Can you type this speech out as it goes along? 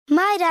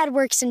My dad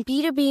works in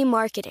B2B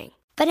marketing,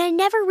 but I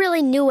never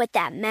really knew what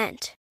that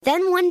meant.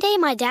 Then one day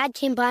my dad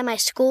came by my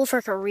school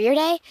for career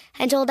day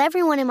and told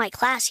everyone in my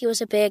class he was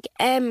a big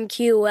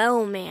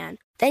MQL man.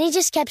 Then he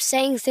just kept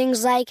saying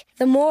things like,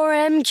 the more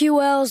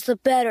MQLs, the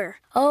better,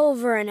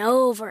 over and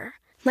over.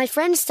 My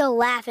friends still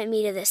laugh at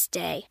me to this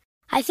day.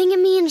 I think it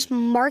means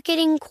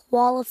marketing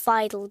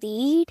qualified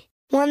lead.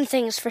 One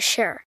thing's for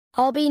sure,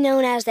 I'll be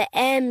known as the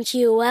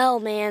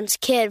MQL man's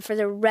kid for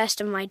the rest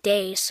of my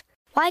days.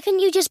 Why couldn't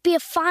you just be a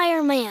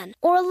fireman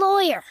or a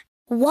lawyer?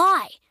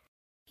 Why?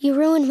 You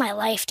ruined my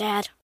life,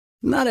 Dad.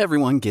 Not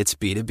everyone gets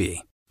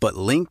B2B, but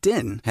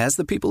LinkedIn has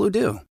the people who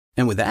do.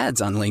 And with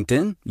ads on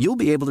LinkedIn, you'll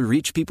be able to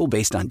reach people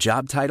based on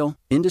job title,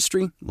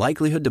 industry,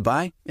 likelihood to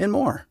buy, and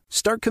more.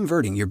 Start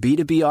converting your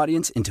B2B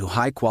audience into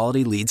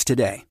high-quality leads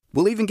today.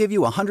 We'll even give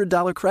you a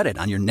 $100 credit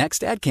on your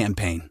next ad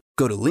campaign.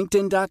 Go to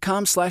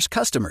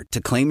linkedin.com/customer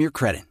to claim your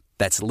credit.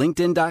 That's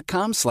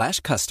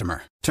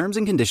linkedin.com/customer. Terms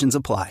and conditions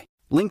apply.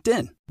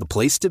 LinkedIn, the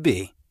place to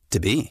be, to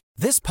be.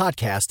 This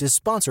podcast is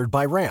sponsored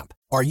by Ramp.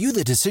 Are you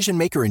the decision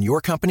maker in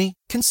your company?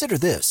 Consider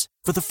this.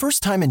 For the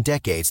first time in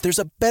decades, there's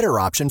a better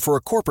option for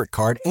a corporate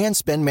card and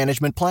spend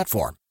management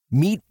platform.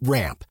 Meet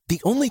Ramp,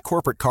 the only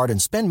corporate card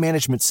and spend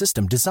management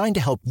system designed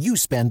to help you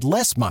spend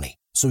less money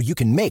so you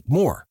can make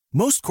more.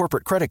 Most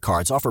corporate credit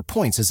cards offer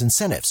points as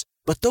incentives,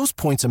 but those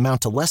points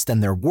amount to less than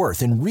their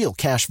worth in real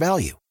cash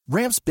value.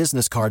 Ramp's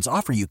business cards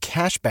offer you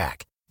cash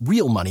back,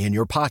 real money in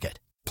your pocket.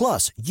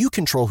 Plus, you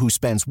control who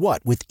spends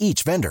what with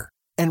each vendor.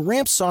 And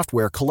Ramp's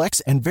software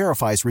collects and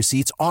verifies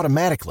receipts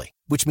automatically,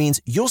 which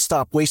means you'll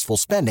stop wasteful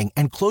spending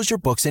and close your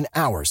books in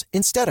hours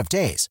instead of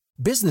days.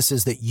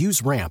 Businesses that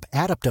use Ramp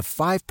add up to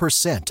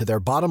 5% to their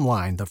bottom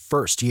line the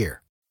first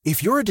year.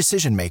 If you're a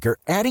decision maker,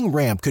 adding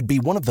Ramp could be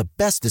one of the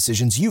best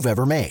decisions you've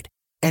ever made.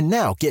 And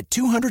now get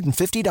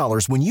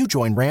 $250 when you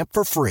join Ramp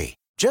for free.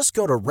 Just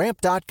go to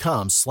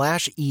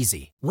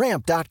ramp.com/easy.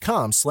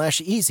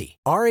 Ramp.com/easy.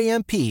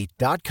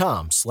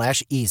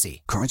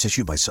 RAMP.com/easy. Cards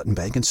issued by Sutton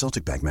Bank and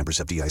Celtic Bank, members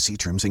of FDIC.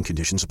 Terms and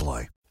conditions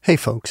apply. Hey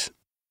folks,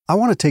 I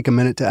want to take a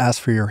minute to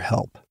ask for your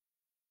help.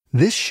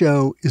 This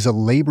show is a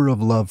labor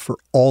of love for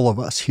all of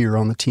us here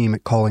on the team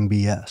at Calling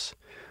BS.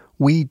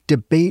 We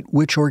debate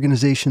which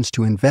organizations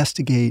to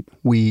investigate.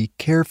 We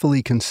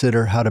carefully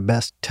consider how to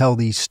best tell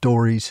these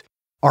stories.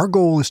 Our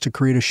goal is to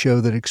create a show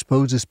that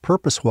exposes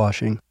purpose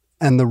washing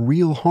and the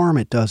real harm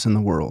it does in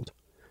the world.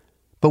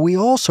 But we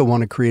also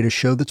want to create a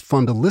show that's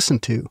fun to listen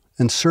to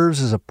and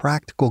serves as a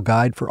practical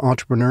guide for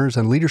entrepreneurs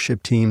and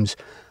leadership teams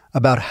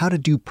about how to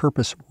do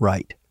purpose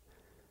right.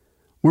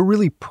 We're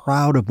really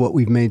proud of what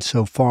we've made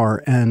so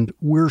far, and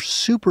we're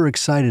super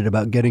excited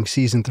about getting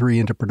Season 3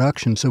 into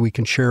production so we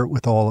can share it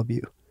with all of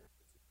you.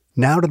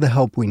 Now to the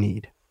help we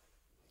need.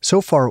 So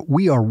far,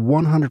 we are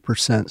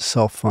 100%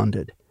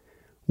 self-funded.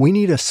 We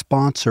need a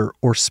sponsor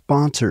or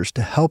sponsors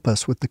to help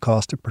us with the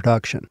cost of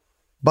production.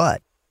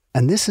 But,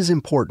 and this is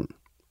important,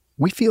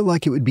 we feel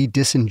like it would be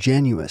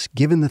disingenuous,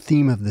 given the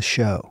theme of the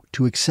show,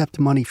 to accept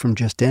money from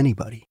just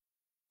anybody.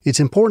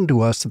 It's important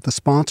to us that the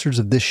sponsors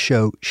of this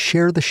show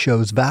share the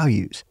show's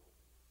values.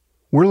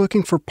 We're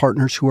looking for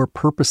partners who are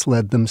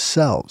purpose-led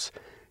themselves,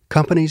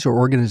 companies or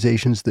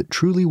organizations that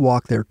truly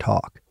walk their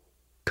talk,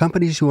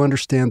 companies who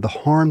understand the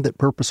harm that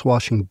purpose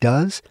washing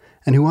does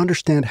and who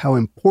understand how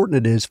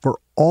important it is for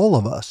all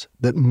of us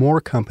that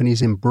more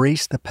companies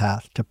embrace the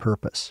path to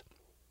purpose.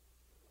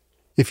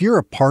 If you're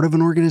a part of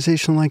an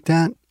organization like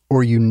that,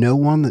 or you know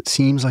one that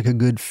seems like a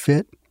good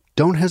fit,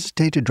 don't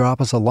hesitate to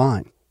drop us a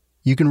line.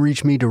 You can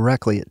reach me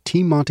directly at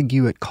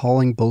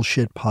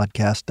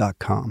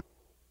tmontague@callingbullshitpodcast.com.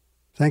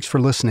 Thanks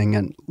for listening,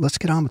 and let's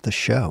get on with the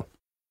show.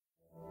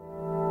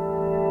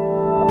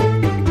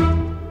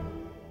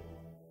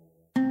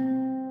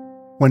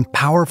 When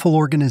powerful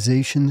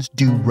organizations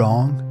do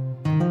wrong,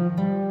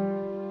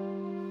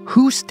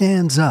 who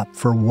stands up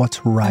for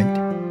what's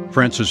right?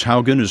 Frances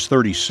Haugen is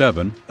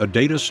 37, a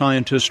data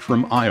scientist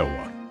from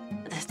Iowa.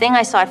 The thing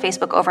I saw at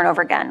Facebook over and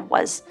over again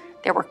was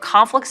there were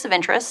conflicts of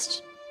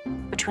interest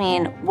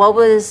between what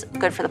was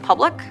good for the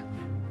public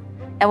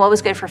and what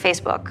was good for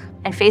Facebook.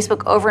 And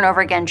Facebook over and over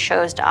again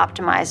chose to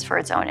optimize for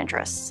its own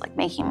interests, like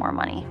making more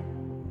money.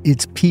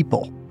 It's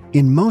people,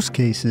 in most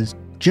cases,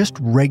 just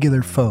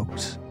regular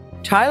folks.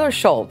 Tyler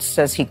Schultz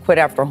says he quit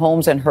after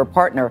Holmes and her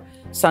partner,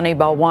 Sunny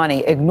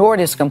Balwani, ignored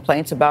his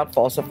complaints about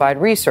falsified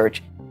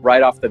research.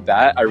 Right off the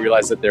bat, I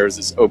realized that there was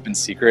this open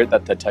secret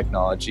that the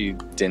technology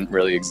didn't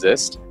really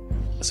exist.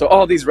 So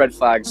all these red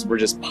flags were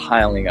just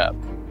piling up.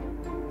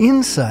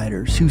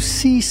 Insiders who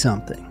see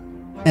something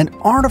and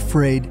aren't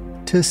afraid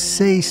to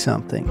say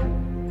something,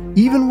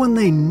 even when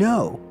they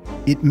know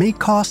it may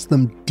cost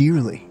them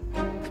dearly.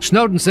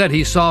 Snowden said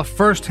he saw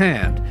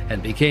firsthand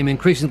and became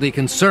increasingly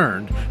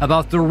concerned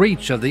about the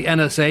reach of the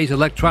NSA's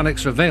electronic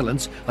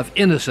surveillance of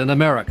innocent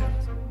Americans.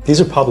 These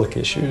are public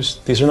issues.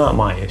 These are not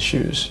my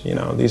issues.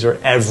 These are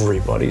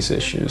everybody's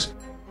issues.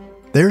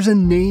 There's a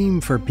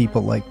name for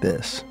people like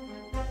this.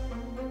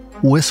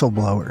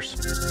 Whistleblowers.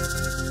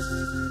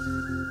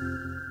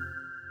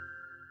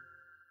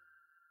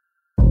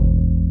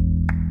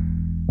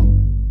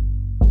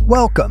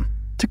 Welcome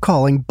to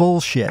Calling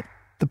Bullshit,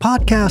 the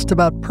podcast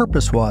about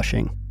purpose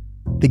washing.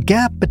 The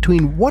gap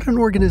between what an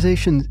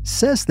organization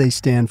says they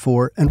stand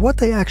for and what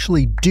they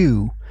actually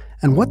do,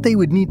 and what they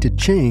would need to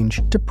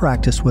change to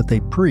practice what they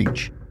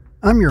preach.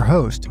 I'm your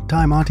host,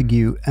 Ty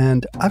Montague,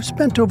 and I've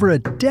spent over a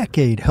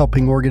decade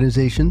helping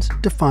organizations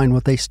define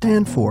what they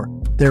stand for,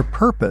 their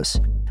purpose,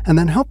 and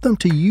then help them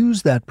to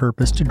use that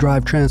purpose to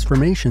drive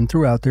transformation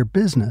throughout their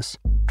business.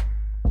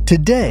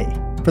 Today,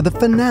 for the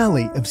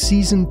finale of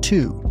Season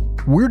 2,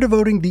 we're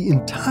devoting the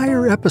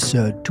entire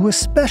episode to a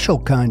special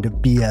kind of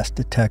BS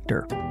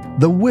detector,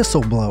 the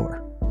whistleblower.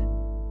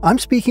 I'm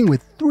speaking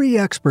with 3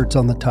 experts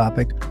on the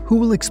topic who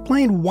will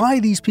explain why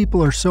these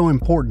people are so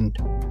important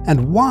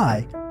and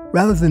why,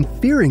 rather than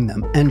fearing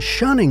them and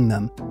shunning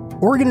them,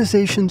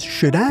 organizations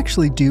should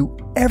actually do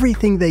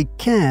everything they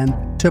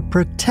can to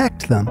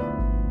protect them.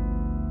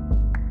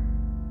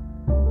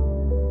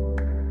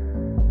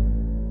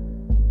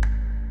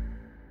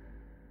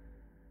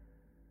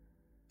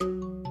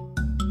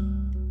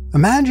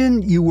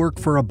 Imagine you work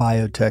for a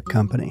biotech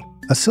company,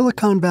 a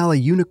Silicon Valley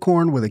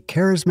unicorn with a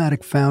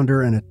charismatic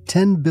founder and a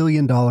 $10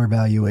 billion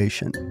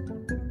valuation.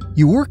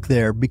 You work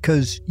there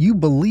because you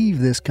believe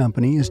this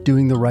company is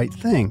doing the right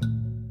thing,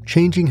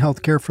 changing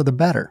healthcare for the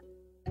better.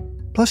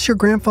 Plus, your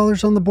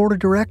grandfather's on the board of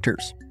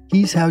directors.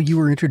 He's how you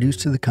were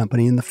introduced to the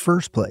company in the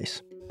first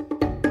place.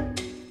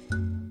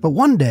 But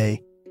one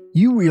day,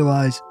 you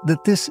realize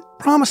that this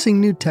promising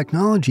new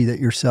technology that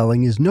you're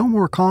selling is no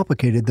more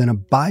complicated than a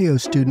bio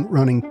student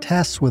running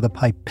tests with a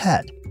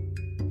pipette,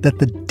 that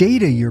the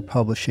data you're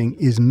publishing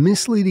is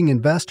misleading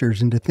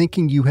investors into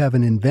thinking you have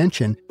an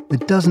invention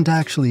that doesn't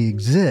actually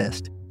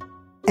exist,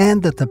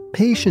 and that the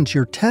patients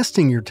you're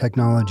testing your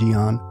technology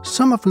on,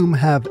 some of whom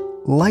have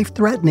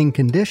life-threatening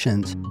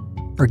conditions,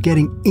 are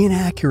getting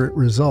inaccurate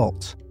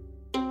results.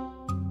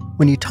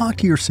 When you talk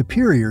to your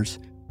superiors,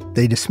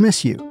 they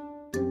dismiss you.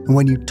 And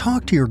when you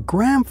talk to your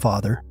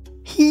grandfather,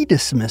 he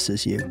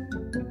dismisses you.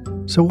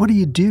 So what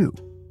do? Do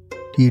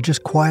you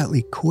just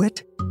quietly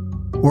quit?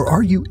 Or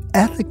are you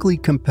ethically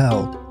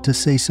compelled to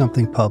say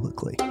something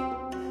publicly?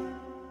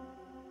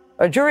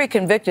 A jury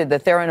convicted the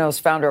Theranos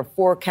founder of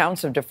 4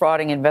 counts of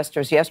defrauding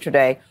investors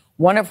yesterday.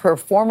 One of her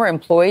former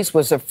employees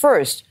was the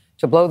first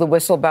to blow the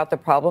whistle about the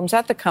problems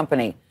at the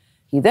company.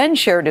 He then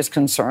shared his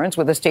concerns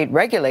with a state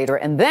regulator,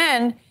 and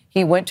then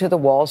he went to the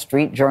Wall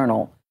Street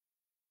Journal.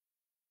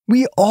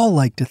 We all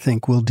like to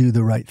think we'll do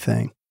the right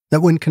thing,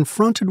 that when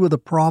confronted with a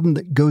problem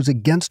that goes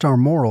against our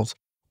morals,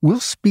 we'll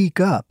speak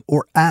up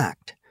or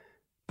act.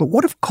 But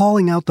what if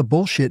calling out the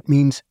bullshit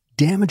means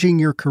damaging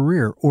your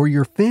career or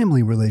your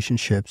family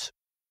relationships,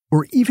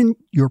 or even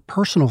your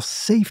personal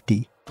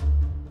safety?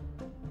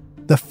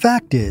 The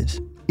fact is,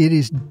 it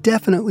is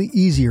definitely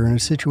easier in a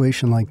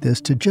situation like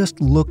this to just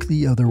look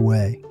the other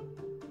way.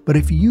 But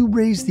if you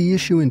raise the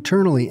issue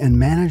internally and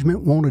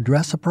management won't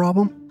address a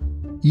problem,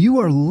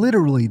 you are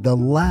literally the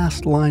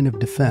last line of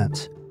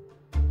defense.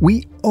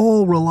 We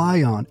all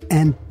rely on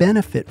and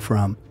benefit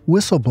from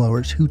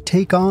whistleblowers who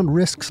take on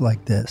risks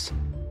like this.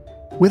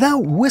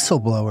 Without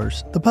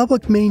whistleblowers, the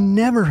public may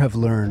never have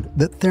learned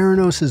that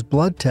Theranos'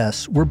 blood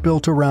tests were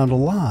built around a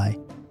lie,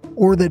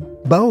 or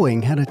that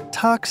Boeing had a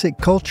toxic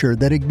culture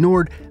that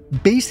ignored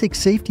basic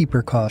safety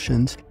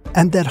precautions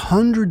and that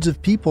hundreds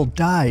of people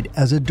died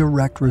as a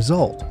direct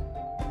result.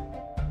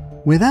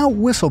 Without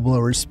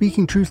whistleblowers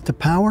speaking truth to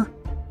power,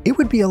 it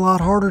would be a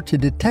lot harder to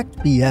detect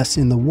BS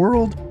in the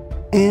world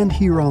and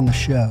here on the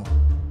show.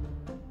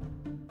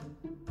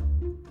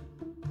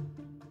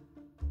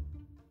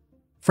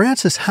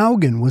 Frances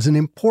Haugen was an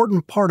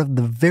important part of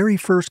the very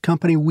first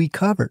company we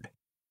covered.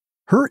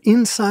 Her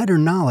insider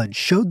knowledge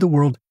showed the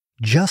world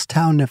just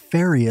how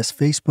nefarious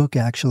Facebook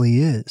actually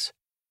is.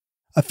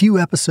 A few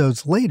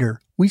episodes later,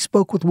 we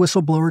spoke with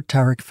whistleblower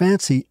Tarek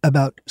Fancy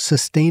about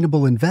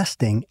sustainable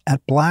investing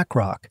at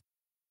BlackRock.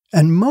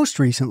 And most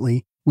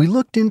recently, we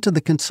looked into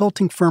the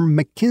consulting firm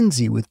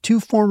McKinsey with 2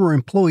 former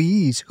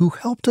employees who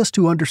helped us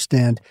to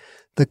understand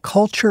the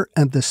culture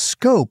and the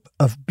scope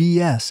of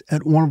BS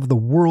at one of the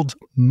world's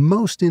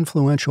most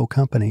influential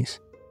companies.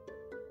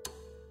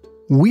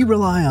 We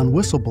rely on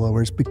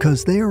whistleblowers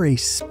because they are a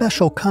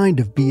special kind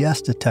of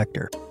BS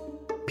detector.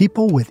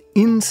 People with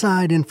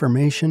inside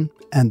information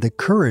and the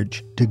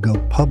courage to go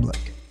public.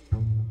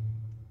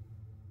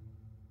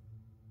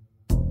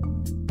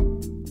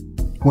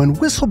 When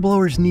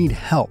whistleblowers need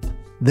help,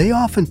 they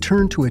often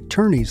turn to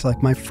attorneys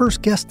like my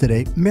first guest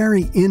today,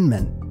 Mary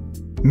Inman.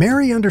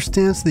 Mary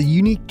understands the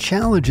unique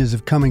challenges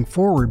of coming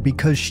forward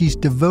because she's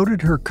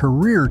devoted her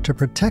career to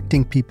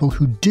protecting people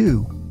who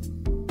do.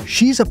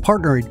 She's a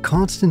partner at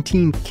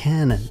Constantine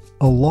Cannon,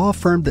 a law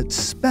firm that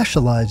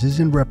specializes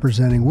in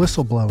representing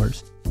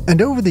whistleblowers.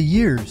 And over the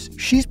years,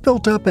 she's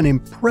built up an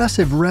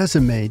impressive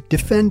resume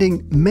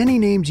defending many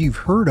names you've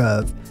heard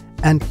of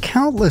and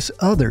countless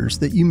others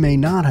that you may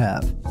not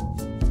have.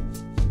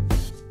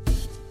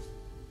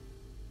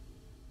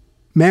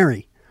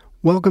 Mary,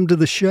 welcome to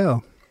the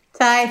show.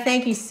 Ty,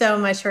 thank you so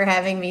much for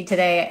having me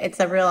today. It's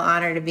a real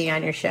honor to be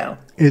on your show.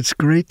 It's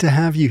great to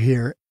have you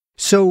here.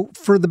 So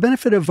for the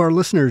benefit of our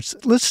listeners,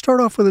 let's start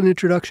off with an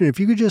introduction.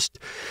 If you could just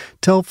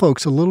tell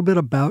folks a little bit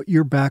about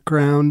your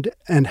background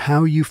and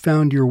how you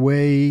found your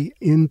way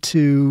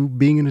into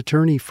being an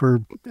attorney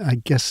for, I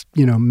guess,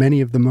 many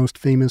of the most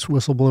famous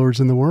whistleblowers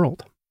in the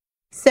world.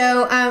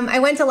 So I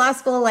went to law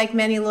school like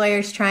many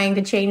lawyers trying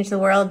to change the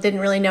world,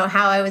 didn't really know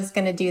how I was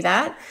going to do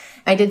that.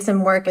 I did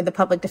some work with the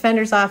public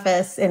defender's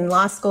office in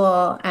law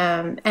school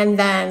and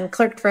then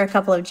clerked for a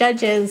couple of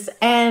judges.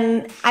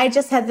 And I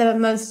just had the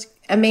most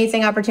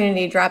amazing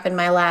opportunity drop in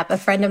my lap. A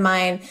friend of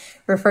mine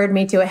referred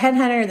me to a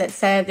headhunter that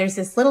said there's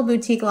this little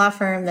boutique law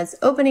firm that's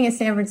opening a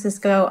San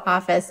Francisco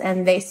office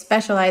and they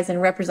specialize in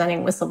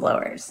representing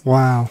whistleblowers.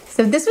 Wow.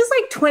 So this was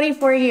like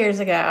 24 years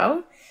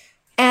ago.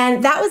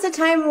 And that was a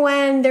time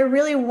when there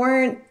really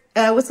weren't,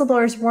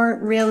 whistleblowers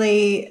weren't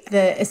really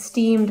the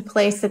esteemed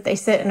place that they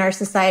sit in our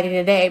society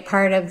today,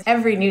 part of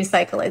every news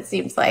cycle, it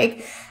seems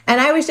like.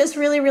 And I was just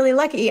really, really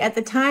lucky. At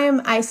the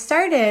time I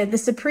started, the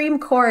Supreme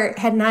Court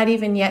had not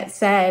even yet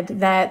said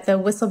that the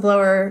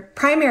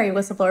primary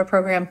whistleblower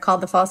program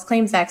called the False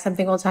Claims Act,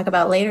 something we'll talk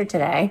about later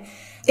today,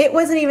 it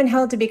wasn't even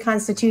held to be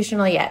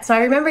constitutional yet. So I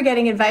remember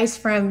getting advice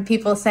from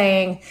people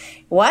saying,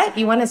 what?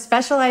 You want to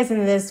specialize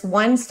in this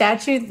one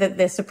statute that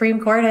the Supreme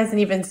Court hasn't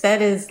even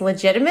said is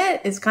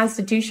legitimate, is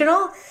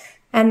constitutional?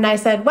 And I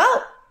said,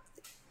 well,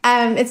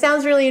 it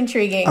sounds really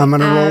intriguing. I'm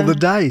going to roll the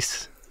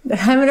dice.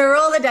 I'm going to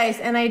roll the dice.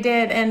 And I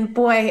did. And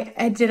boy,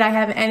 did I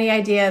have any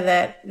idea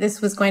that this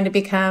was going to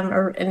become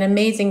an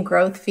amazing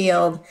growth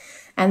field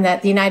and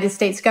that the United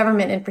States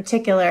government in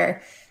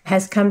particular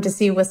has come to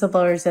see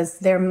whistleblowers as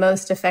their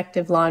most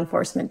effective law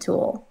enforcement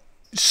tool.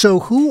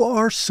 So who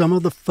are some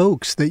of the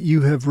folks that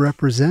you have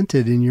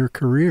represented in your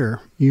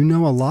career? You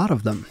know a lot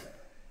of them.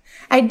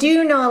 I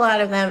do know a lot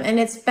of them, and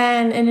it's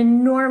been an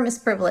enormous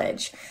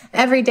privilege.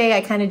 Every day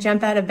I kind of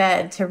jump out of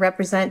bed to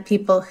represent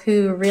people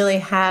who really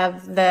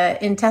have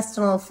the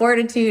intestinal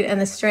fortitude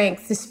and the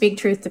strength to speak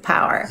truth to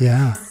power.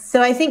 Yeah.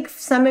 So I think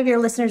some of your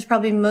listeners are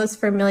probably most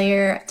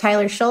familiar.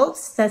 Tyler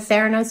Schultz, the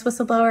Theranos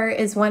whistleblower,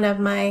 is one of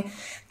my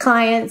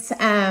clients.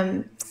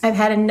 I've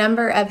had a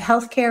number of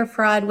healthcare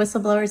fraud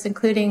whistleblowers,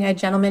 including a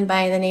gentleman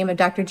by the name of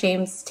Dr.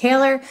 James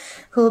Taylor,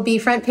 who will be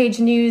front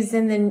page news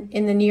in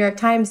the New York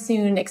Times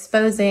soon,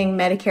 exposing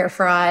Medicare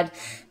fraud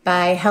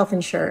by health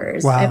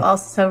insurers. Wow. I've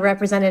also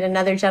represented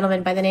another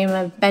gentleman by the name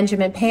of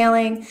Benjamin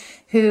Paling,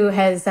 who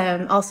has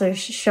also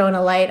shown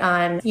a light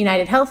on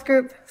United Health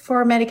Group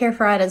for Medicare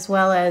fraud, as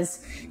well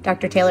as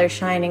Dr. Taylor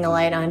shining a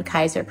light on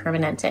Kaiser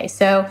Permanente.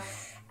 So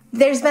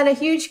there's been a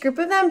huge group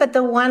of them, but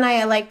the one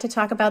I like to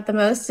talk about the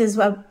most is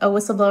a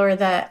whistleblower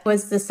that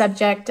was the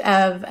subject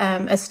of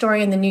a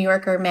story in the New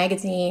Yorker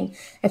magazine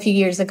a few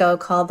years ago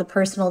called The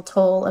Personal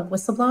Toll of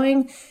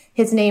Whistleblowing.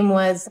 His name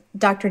was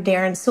Dr.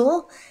 Darren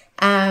Sewell,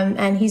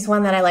 and he's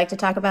one that I like to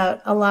talk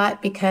about a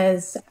lot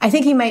because I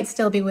think he might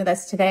still be with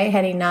us today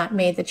had he not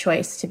made the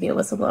choice to be a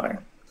whistleblower.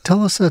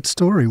 Tell us that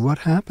story. What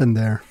happened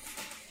there?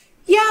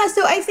 Yeah,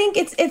 so I think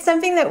it's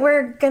something that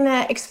we're going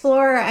to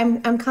explore,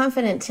 I'm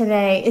confident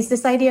today, is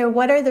this idea of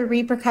what are the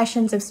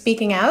repercussions of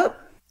speaking out?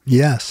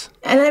 Yes.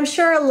 And I'm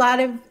sure a lot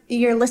of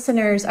your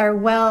listeners are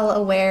well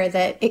aware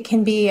that it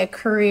can be a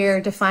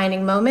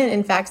career-defining moment.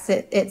 In fact,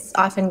 it's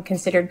often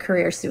considered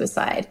career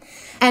suicide.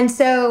 And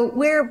so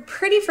we're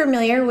pretty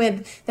familiar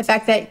with the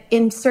fact that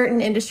in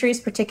certain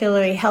industries,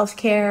 particularly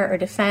healthcare or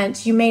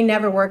defense, you may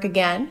never work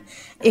again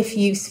if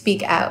you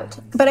speak out.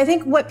 But I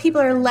think what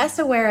people are less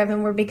aware of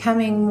and we're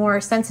becoming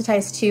more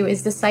sensitized to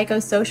is the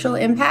psychosocial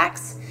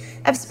impacts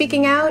of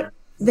speaking out.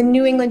 The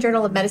New England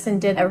Journal of Medicine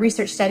did a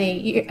research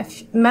study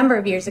a number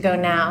of years ago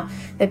now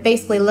that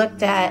basically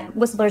looked at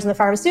whistleblowers in the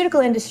pharmaceutical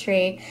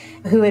industry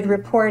who had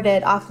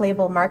reported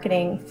off-label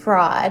marketing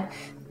fraud.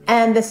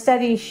 And the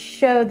study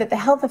showed that the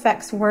health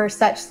effects were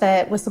such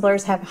that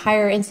whistleblowers have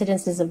higher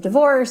incidences of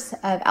divorce,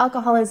 of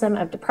alcoholism,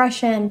 of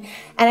depression.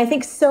 And I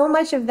think so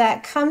much of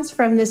that comes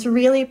from this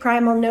really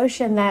primal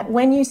notion that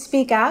when you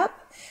speak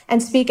up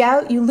and speak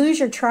out, you lose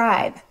your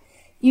tribe.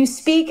 You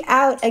speak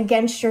out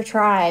against your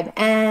tribe,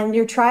 and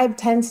your tribe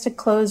tends to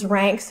close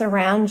ranks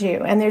around you.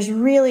 And there's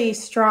really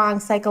strong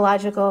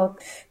psychological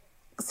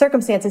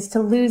circumstances to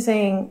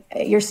losing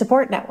your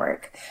support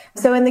network.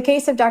 So in the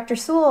case of Dr.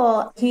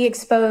 Sewell, he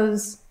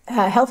exposed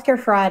healthcare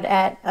fraud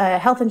at a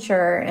health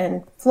insurer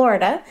in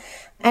Florida,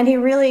 and he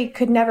really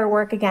could never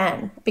work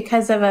again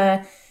because of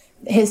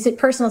his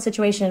personal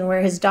situation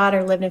where his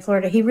daughter lived in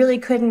Florida. He really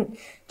couldn't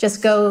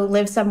just go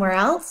live somewhere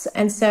else.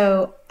 And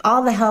so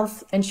all the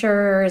health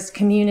insurers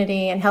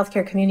community and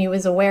healthcare community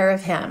was aware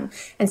of him.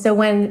 And so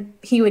when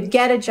he would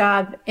get a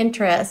job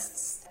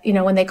interests,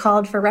 when they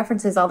called for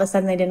references, all of a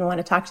sudden they didn't want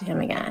to talk to him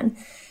again.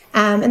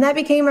 And that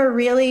became a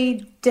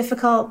really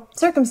difficult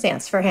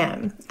circumstance for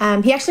him.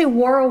 He actually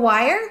wore a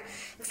wire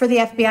for the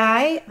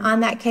FBI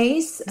on that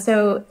case.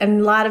 So a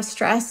lot of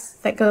stress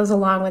that goes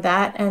along with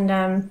that.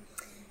 And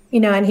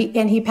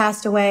he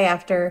passed away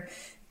after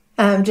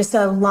just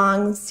a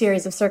long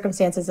series of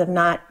circumstances of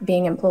not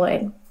being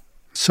employed.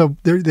 So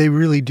they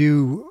really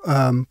do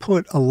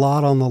put a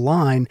lot on the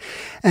line.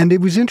 And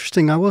it was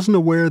interesting. I wasn't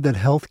aware that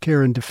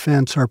healthcare and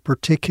defense are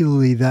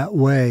particularly that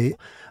way.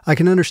 I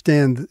can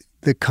understand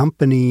the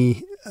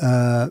company,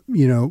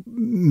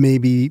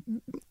 maybe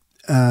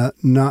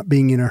not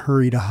being in a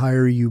hurry to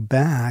hire you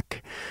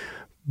back.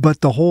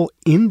 But the whole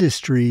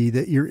industry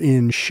that you're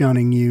in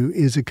shunning you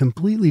is a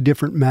completely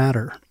different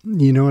matter.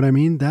 You know what I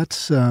mean?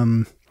 That's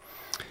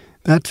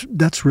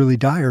really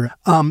dire.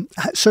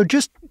 So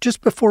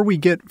just before we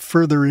get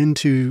further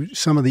into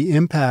some of the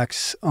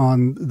impacts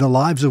on the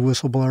lives of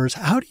whistleblowers,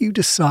 how do you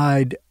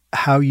decide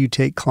how you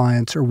take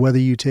clients or whether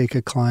you take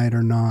a client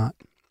or not?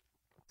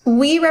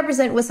 We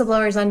represent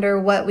whistleblowers under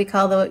what we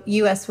call the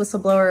U.S.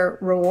 Whistleblower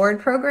Reward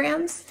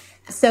Programs.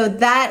 So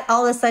that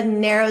all of a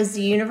sudden narrows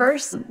the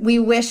universe. We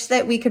wish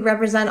that we could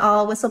represent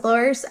all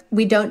whistleblowers.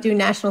 We don't do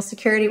national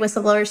security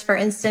whistleblowers, for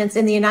instance.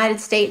 In the United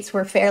States,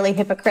 we're fairly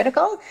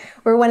hypocritical.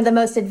 We're one of the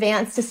most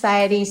advanced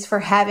societies for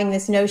having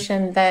this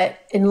notion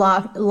that in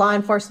law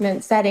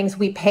enforcement settings,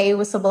 we pay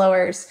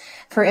whistleblowers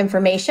for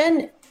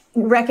information,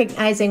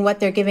 recognizing what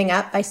they're giving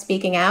up by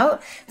speaking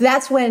out.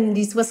 That's when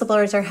these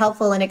whistleblowers are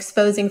helpful in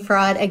exposing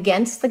fraud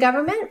against the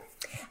government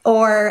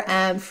or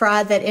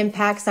fraud that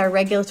impacts our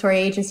regulatory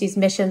agencies'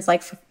 missions,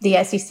 like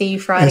the SEC,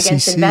 fraud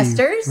against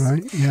investors.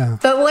 Right? Yeah.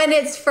 But when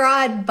it's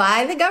fraud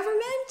by the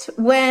government,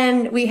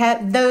 when we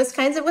have those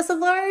kinds of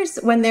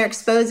whistleblowers, when they're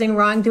exposing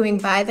wrongdoing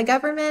by the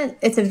government,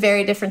 it's a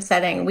very different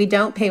setting. We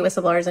don't pay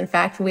whistleblowers. In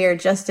fact, we are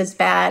just as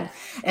bad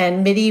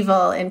and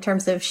medieval in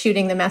terms of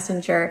shooting the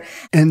messenger.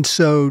 And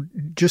so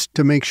just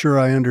to make sure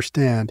I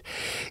understand,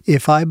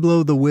 if I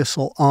blow the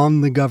whistle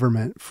on the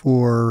government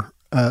for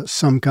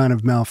some kind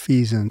of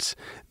malfeasance,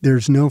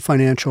 there's no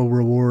financial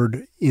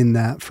reward in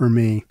that for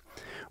me,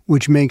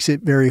 which makes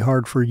it very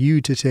hard for you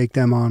to take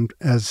them on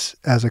as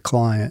a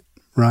client,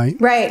 right?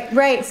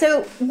 Right.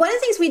 So one of the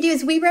things we do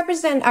is we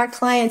represent our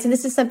clients, and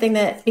this is something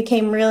that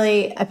became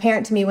really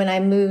apparent to me when I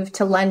moved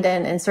to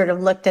London and sort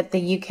of looked at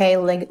the UK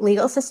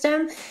legal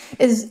system,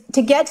 is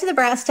to get to the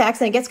brass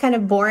tacks, and it gets kind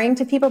of boring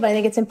to people, but I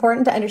think it's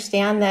important to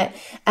understand that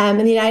in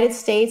the United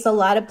States, a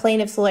lot of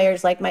plaintiffs'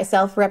 lawyers like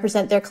myself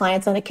represent their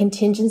clients on a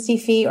contingency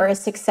fee or a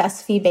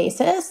success fee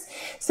basis.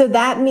 So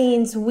that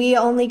means we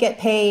only get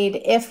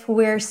paid if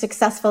we're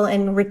successful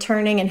in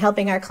returning and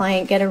helping our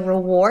client get a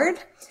reward.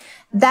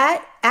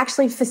 That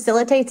actually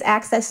facilitates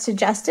access to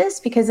justice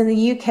because in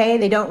the UK,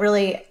 they don't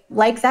really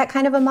like that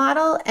kind of a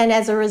model. And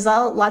as a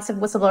result, lots of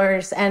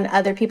whistleblowers and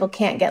other people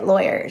can't get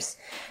lawyers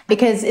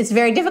because it's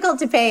very difficult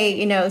to pay,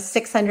 $600,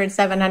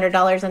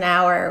 $700 an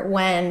hour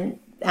when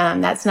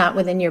that's not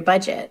within your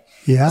budget.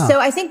 Yeah. So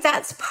I think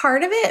that's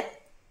part of it.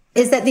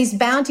 Is that these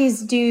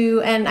bounties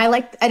do, and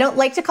I don't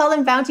like to call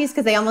them bounties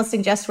because they almost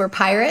suggest we're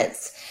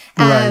pirates.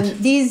 Right.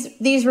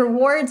 These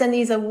rewards and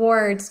these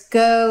awards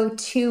go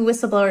to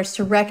whistleblowers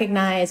to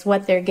recognize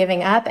what they're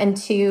giving up and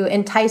to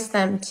entice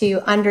them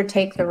to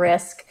undertake the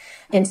risk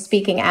in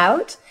speaking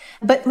out.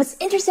 But what's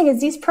interesting is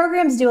these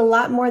programs do a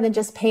lot more than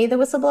just pay the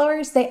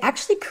whistleblowers. They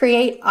actually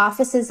create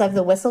offices of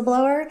the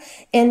whistleblower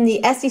in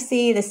the SEC,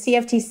 the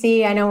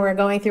CFTC. I know we're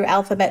going through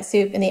alphabet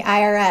soup, in the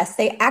IRS.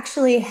 They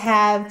actually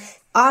have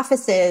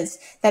offices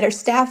that are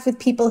staffed with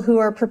people who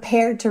are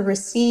prepared to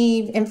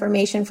receive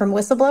information from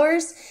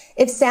whistleblowers.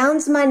 It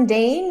sounds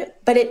mundane,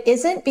 but it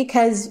isn't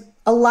because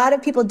a lot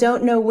of people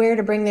don't know where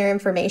to bring their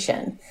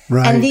information.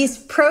 Right. And these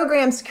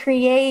programs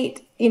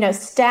create,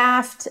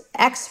 staffed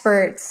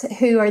experts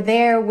who are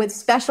there with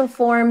special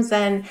forms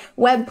and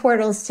web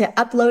portals to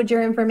upload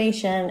your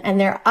information. And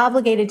they're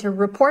obligated to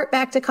report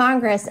back to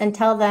Congress and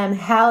tell them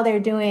how they're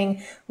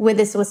doing with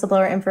this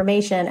whistleblower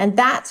information. And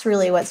that's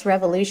really what's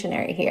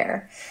revolutionary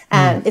here.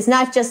 It's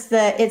not just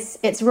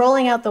it's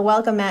rolling out the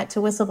welcome mat to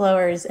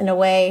whistleblowers in a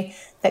way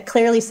that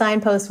clearly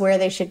signposts where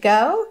they should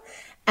go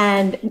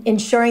and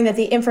ensuring that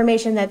the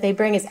information that they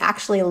bring is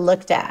actually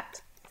looked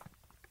at.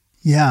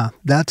 Yeah,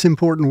 that's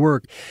important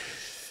work.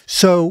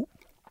 So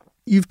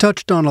you've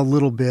touched on a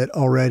little bit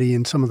already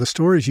in some of the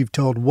stories you've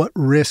told what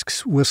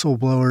risks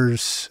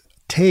whistleblowers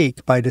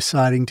take by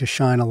deciding to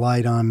shine a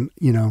light on,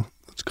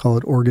 let's call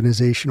it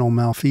organizational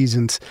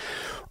malfeasance.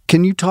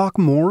 Can you talk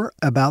more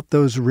about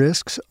those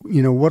risks?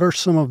 What are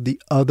some of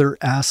the other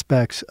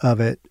aspects of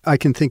it? I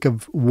can think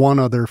of one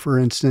other, for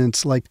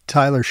instance, like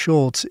Tyler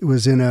Schultz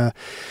was in a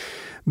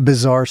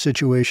bizarre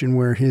situation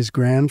where his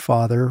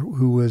grandfather,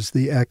 who was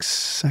the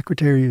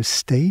ex-Secretary of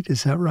State,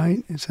 is that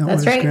right? Is that That's what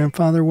his right.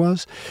 grandfather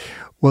was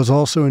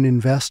also an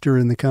investor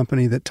in the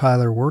company that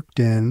Tyler worked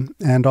in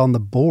and on the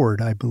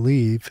board, I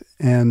believe.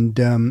 And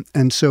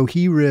so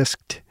he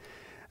risked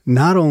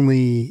not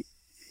only,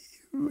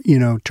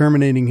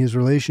 terminating his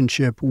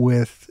relationship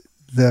with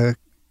the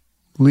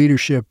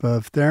leadership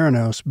of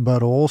Theranos,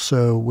 but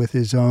also with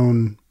his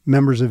own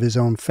members of his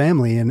own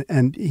family.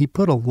 And he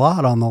put a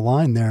lot on the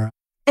line there.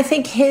 I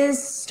think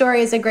his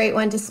story is a great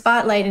one to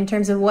spotlight in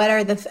terms of what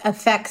are the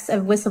effects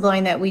of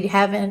whistleblowing that we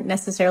haven't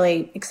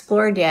necessarily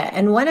explored yet.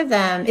 And one of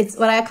them, it's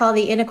what I call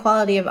the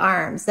inequality of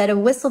arms, that a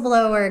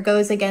whistleblower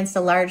goes against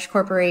a large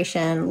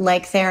corporation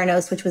like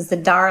Theranos, which was the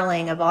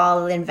darling of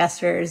all the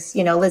investors.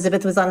 You know,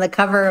 Elizabeth was on the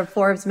cover of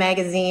Forbes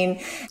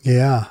magazine.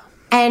 Yeah.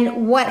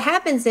 And what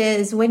happens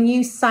is when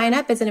you sign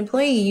up as an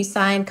employee, you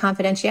sign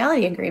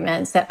confidentiality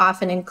agreements that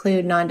often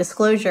include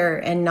non-disclosure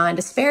and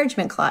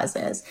non-disparagement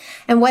clauses.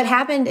 And what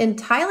happened in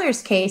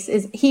Tyler's case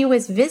is he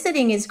was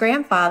visiting his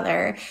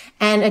grandfather,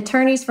 and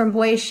attorneys from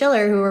Boies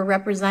Schiller, who were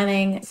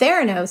representing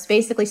Theranos,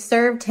 basically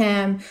served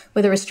him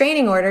with a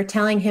restraining order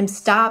telling him,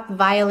 stop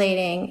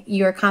violating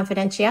your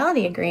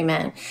confidentiality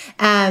agreement.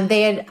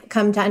 They had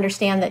come to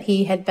understand that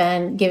he had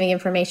been giving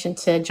information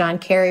to John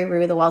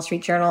Carreyrou, the Wall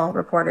Street Journal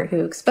reporter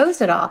who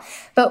exposed it all.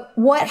 But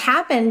what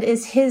happened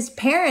is his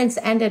parents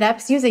ended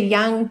up, he was a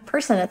young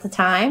person at the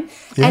time,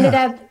 ended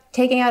up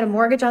taking out a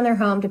mortgage on their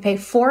home to pay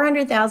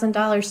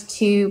 $400,000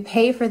 to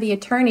pay for the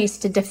attorneys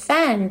to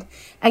defend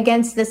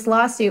against this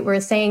lawsuit where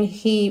saying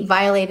he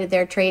violated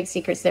their trade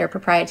secrets, their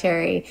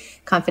proprietary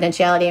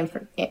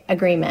confidentiality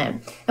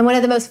agreement. And one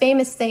of the most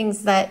famous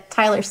things that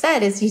Tyler said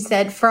is he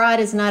said, fraud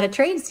is not a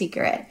trade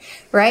secret,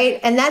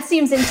 right? And that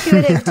seems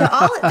intuitive to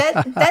all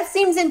that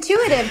seems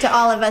intuitive to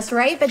all of us,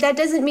 right? But that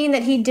doesn't mean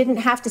that he didn't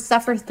have to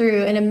suffer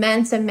through an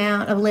immense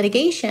amount of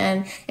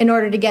litigation in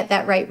order to get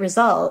that right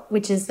result,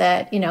 which is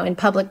that, you know, in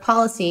public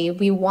policy,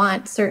 we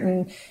want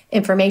certain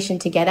information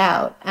to get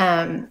out.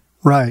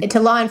 To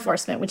law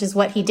enforcement, which is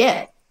what he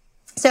did.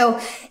 So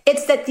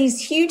it's that these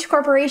huge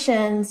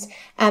corporations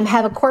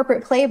have a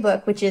corporate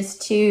playbook, which is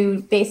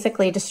to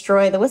basically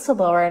destroy the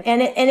whistleblower.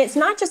 And it's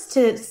not just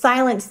to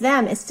silence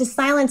them, it's to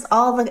silence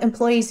all the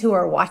employees who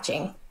are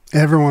watching.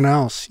 Everyone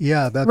else.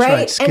 Yeah, that's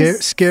right.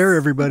 Scare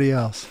everybody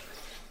else.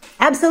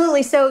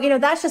 Absolutely. So, you know,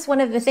 that's just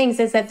one of the things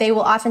is that they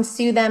will often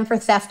sue them for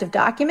theft of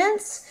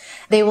documents.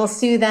 They will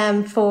sue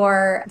them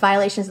for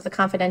violations of the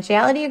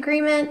confidentiality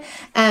agreement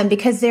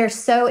because they're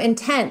so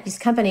intent, these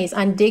companies,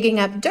 on digging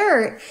up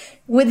dirt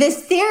with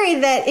this theory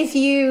that if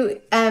you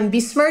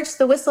besmirch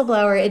the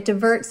whistleblower, it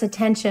diverts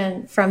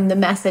attention from the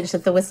message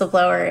that the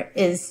whistleblower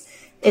is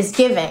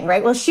giving,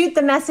 right? We'll shoot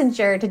the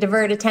messenger to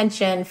divert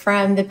attention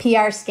from the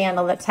PR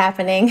scandal that's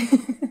happening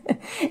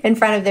in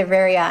front of their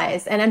very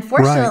eyes. And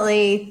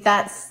unfortunately,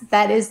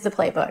 that is the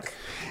playbook.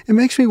 It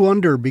makes me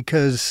wonder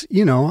because,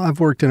 you know, I've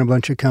worked in a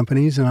bunch of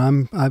companies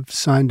and I've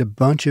signed a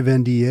bunch of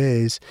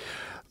NDAs.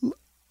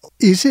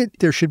 Is it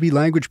there should be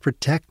language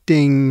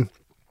protecting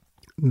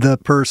the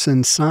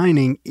person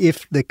signing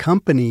if the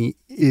company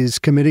is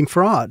committing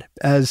fraud,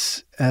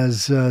 as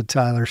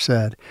Tyler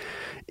said?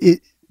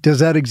 Does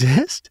that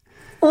exist?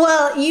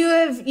 Well,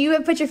 you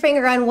have put your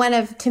finger on one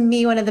of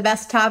the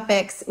best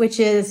topics, which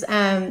is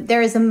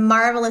there is a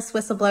marvelous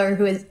whistleblower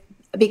who is,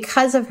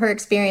 because of her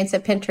experience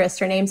at Pinterest,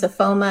 her name's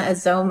Afoma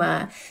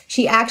Azoma.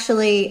 She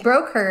actually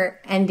broke her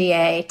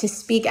NDA to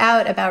speak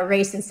out about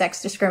race and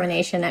sex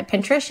discrimination at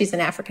Pinterest. She's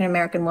an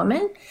African-American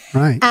woman.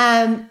 Right.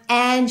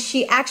 And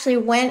she actually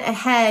went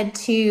ahead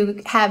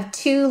to have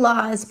two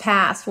laws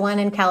passed, one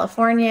in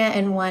California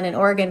and one in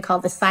Oregon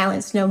called the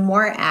Silence No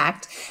More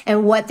Act.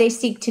 And what they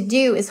seek to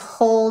do is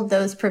hold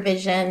those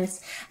provisions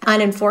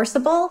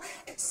unenforceable.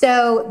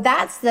 So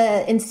that's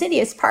the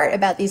insidious part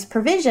about these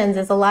provisions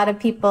is a lot of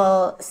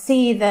people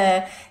see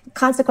the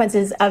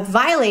consequences of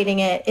violating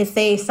it. If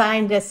they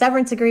signed a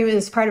severance agreement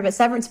as part of a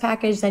severance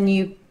package, then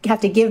you have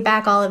to give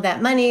back all of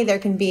that money. There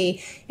can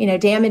be, you know,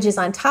 damages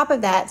on top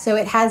of that. So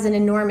it has an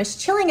enormous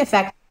chilling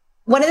effect.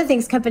 One of the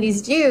things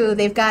companies do,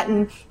 they've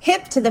gotten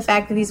hip to the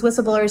fact that these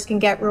whistleblowers can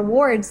get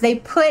rewards. They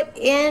put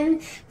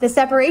in the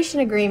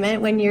separation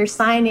agreement when you're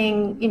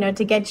signing, you know,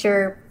 to get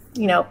your,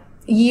 you know,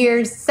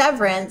 years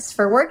severance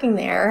for working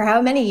there, or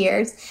how many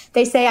years,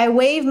 they say, I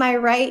waive my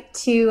right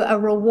to a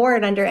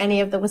reward under any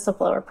of the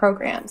whistleblower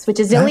programs, which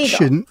is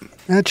illegal.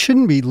 That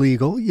shouldn't be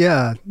legal.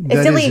 Yeah,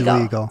 it's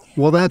illegal.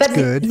 Well, that's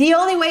good. The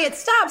only way it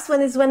stops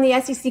is when the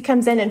SEC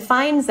comes in and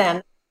fines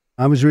them.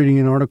 I was reading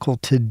an article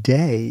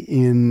today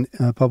in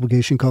a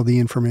publication called The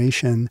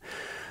Information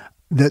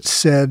that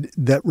said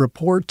that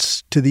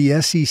reports to the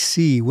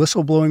SEC,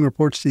 whistleblowing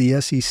reports to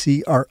the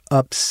SEC, are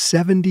up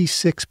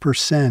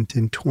 76%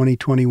 in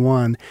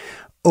 2021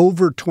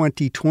 over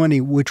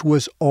 2020, which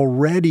was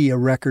already a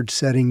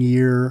record-setting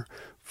year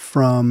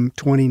from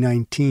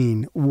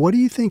 2019. What do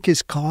you think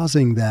is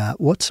causing that?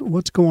 What's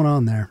going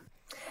on there?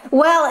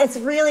 Well, it's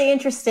really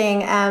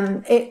interesting.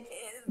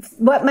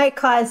 What might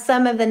cause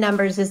some of the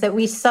numbers is that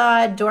we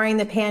saw during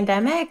the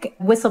pandemic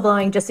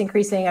whistleblowing just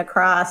increasing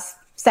across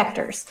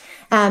sectors.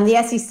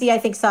 The SEC, I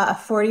think, saw a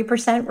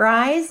 40%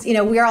 rise. You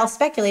know, we're all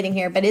speculating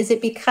here, but is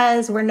it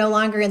because we're no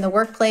longer in the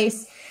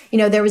workplace?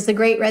 there was the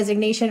Great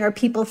Resignation? Are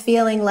people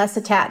feeling less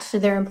attached to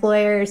their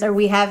employers? Are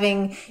we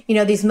having,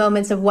 these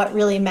moments of what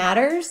really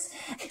matters?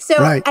 So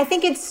right. I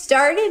think it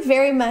started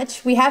very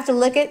much, we have to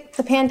look at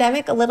the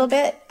pandemic a little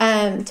bit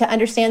to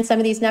understand some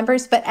of these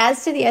numbers. But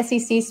as to the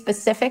SEC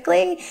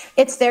specifically,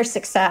 it's their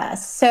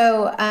success.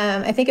 So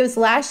I think it was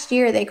last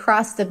year they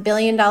crossed the $1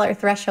 billion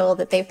threshold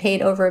that they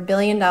paid over $1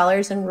 billion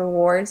in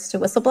rewards to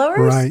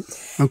whistleblowers. Right.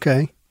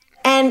 Okay.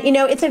 And,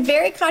 it's a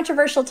very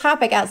controversial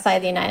topic outside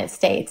the United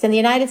States. In the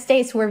United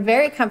States, we're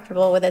very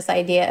comfortable with this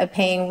idea of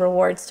paying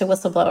rewards to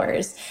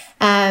whistleblowers.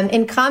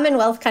 In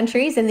Commonwealth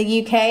countries, in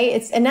the UK,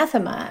 it's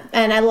anathema.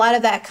 And a lot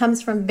of that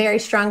comes from very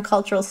strong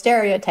cultural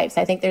stereotypes.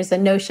 I think there's a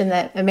notion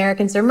that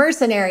Americans are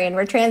mercenary and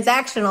we're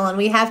transactional and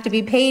we have to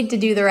be paid to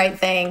do the right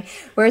thing.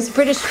 Whereas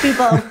British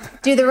people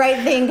do the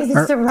right thing because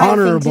it's the right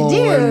thing to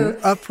do. And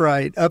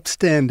upright,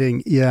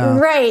 upstanding, yeah.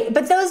 Right.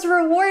 But those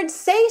rewards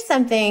say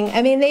something.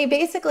 I mean, they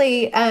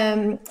basically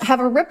have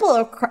a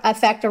ripple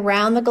effect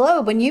around the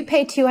globe. When you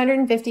pay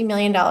 $250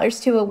 million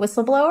to a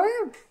whistleblower,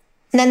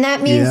 then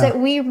that means that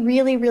we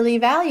really, really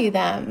value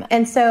them.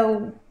 And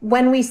so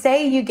when we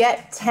say you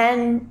get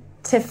 10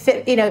 to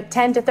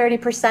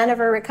 30% of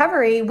a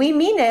recovery, we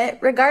mean it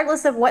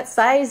regardless of what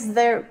size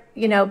their,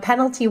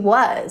 penalty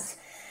was.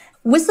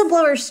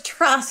 Whistleblowers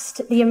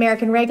trust the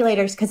American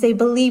regulators because they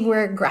believe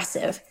we're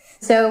aggressive.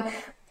 So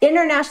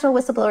international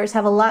whistleblowers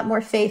have a lot more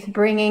faith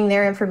bringing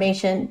their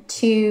information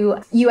to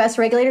U.S.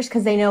 regulators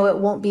because they know it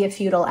won't be a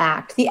futile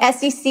act. The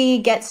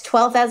SEC gets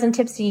 12,000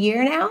 tips a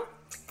year now.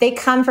 They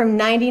come from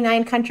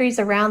 99 countries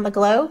around the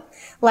globe.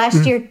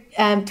 Last year,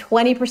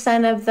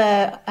 20% of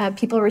the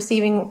people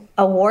receiving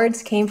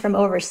awards came from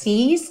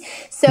overseas.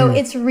 So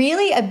it's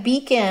really a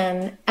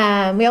beacon.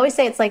 We always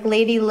say it's like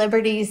Lady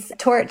Liberty's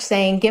torch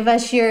saying, give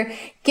us your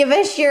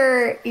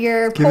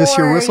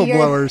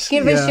whistleblowers.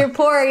 Give us your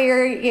poor,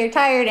 your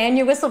tired, and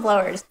your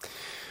whistleblowers.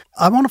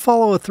 I want to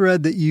follow a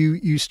thread that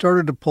you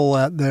started to pull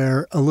at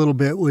there a little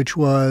bit, which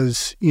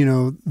was,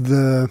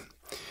 the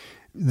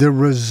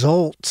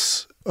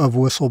results of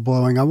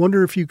whistleblowing. I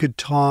wonder if you could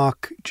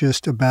talk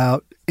just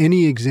about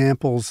any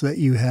examples that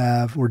you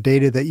have or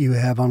data that you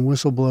have on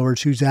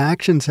whistleblowers whose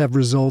actions have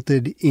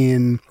resulted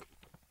in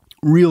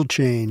real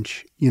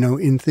change,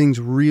 in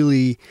things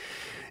really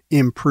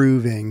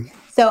improving.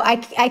 So I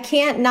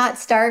can't not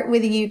start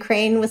with the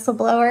Ukraine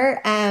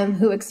whistleblower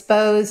who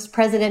exposed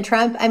President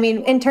Trump. I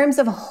mean, in terms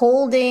of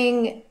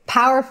holding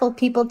powerful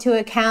people to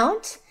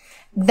account,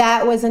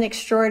 that was an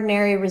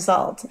extraordinary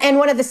result. And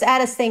one of the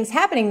saddest things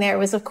happening there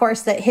was, of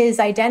course, that his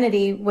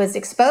identity was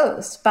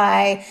exposed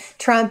by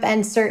Trump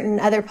and certain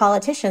other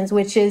politicians,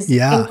 which is,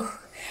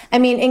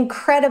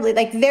 incredibly,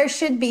 there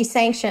should be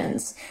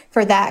sanctions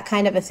for that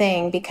kind of a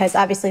thing, because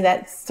obviously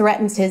that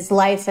threatens his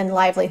life and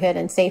livelihood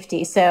and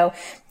safety. So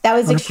that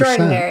was 100%.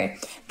 Extraordinary.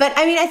 But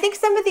I think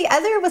some of the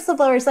other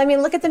whistleblowers,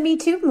 look at the Me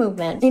Too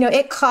movement.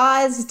 It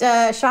caused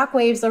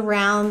shockwaves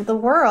around the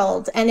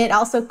world. And it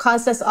also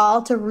caused us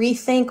all to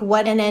rethink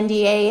what an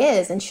NDA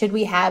is and should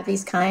we have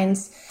these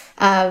kinds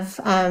of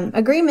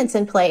agreements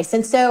in place.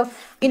 And so,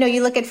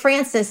 you look at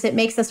Francis, it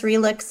makes us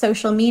relook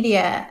social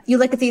media. You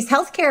look at these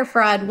healthcare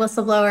fraud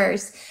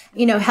whistleblowers,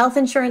 health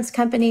insurance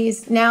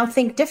companies now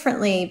think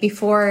differently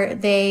before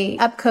they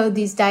upcode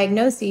these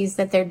diagnoses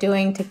that they're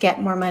doing to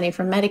get more money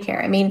from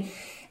Medicare.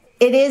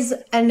 It is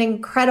an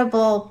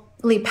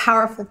incredibly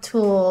powerful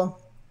tool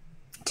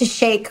to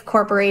shake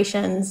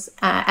corporations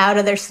out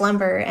of their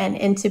slumber and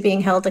into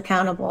being held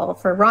accountable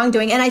for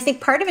wrongdoing. And I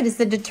think part of it is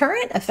the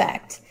deterrent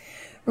effect,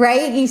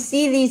 right? You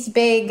see these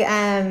big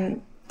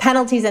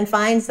penalties and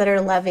fines that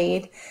are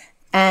levied,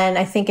 and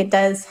I think it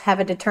does have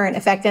a deterrent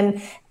effect.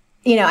 And,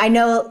 I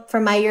know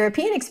from my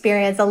European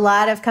experience, a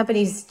lot of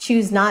companies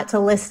choose not to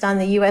list on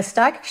the U.S.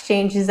 stock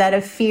exchanges out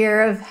of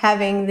fear of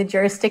having the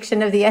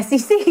jurisdiction of the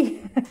SEC.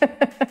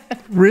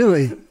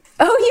 Really?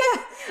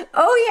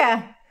 Oh,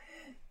 yeah.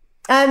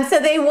 So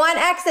they want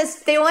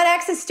access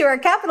to our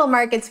capital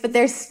markets, but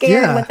they're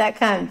scared what that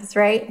comes,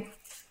 right?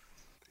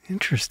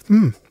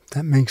 Interesting.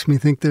 That makes me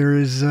think there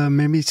is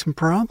maybe some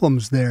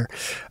problems there.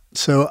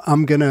 So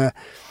I'm going to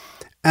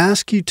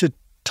ask you to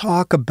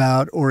talk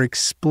about or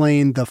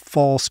explain the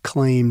False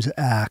Claims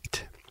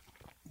Act.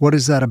 What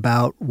is that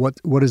about? What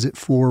is it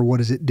for? What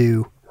does it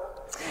do?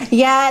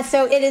 Yeah,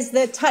 so it is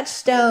the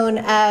touchstone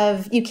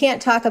of, you can't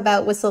talk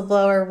about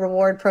whistleblower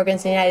reward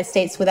programs in the United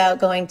States without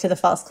going to the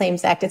False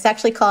Claims Act. It's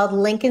actually called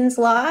Lincoln's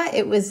Law.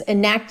 It was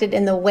enacted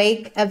in the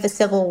wake of the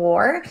Civil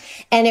War,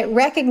 and it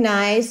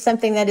recognized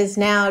something that is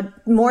now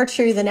more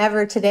true than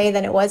ever today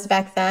than it was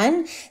back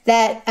then,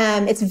 that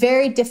it's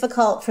very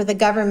difficult for the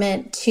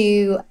government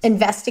to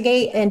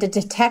investigate and to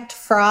detect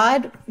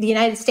fraud. The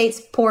United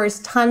States pours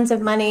tons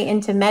of money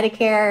into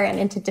Medicare and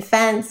into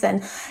defense,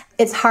 and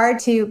it's hard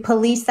to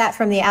police that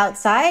from the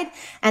outside,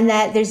 and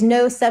that there's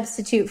no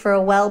substitute for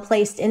a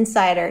well-placed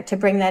insider to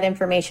bring that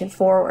information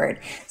forward.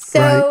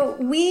 So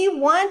we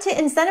want to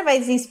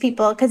incentivize these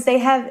people because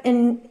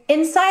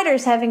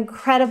insiders have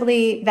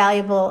incredibly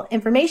valuable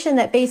information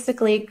that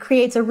basically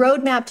creates a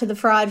roadmap to the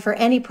fraud for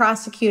any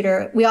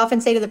prosecutor. We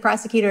often say to the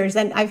prosecutors,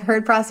 and I've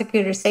heard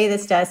prosecutors say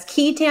this to us,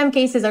 key TAM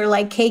cases are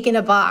like cake in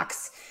a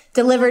box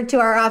delivered to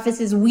our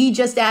offices. We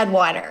just add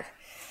water.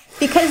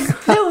 Because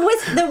the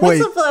whistleblower...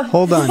 Wait,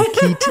 hold on.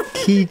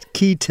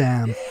 Key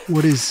TAM.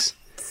 What is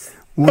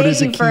a key TAM case?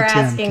 Thank you for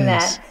asking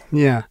that.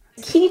 Yeah.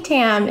 Key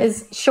TAM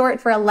is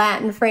short for a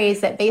Latin phrase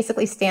that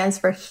basically stands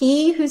for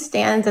he who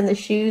stands in the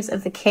shoes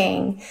of the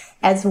king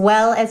as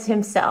well as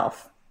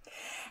himself.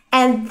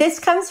 And this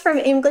comes from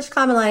English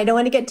common law. I don't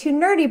want to get too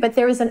nerdy, but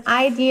there was an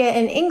idea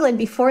in England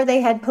before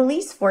they had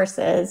police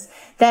forces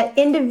that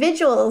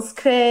individuals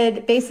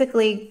could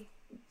basically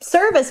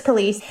serve as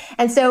police.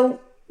 And so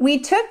we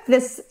took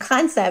this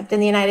concept in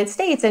the United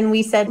States and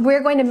we said,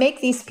 we're going to make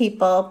these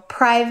people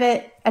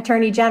private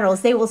attorney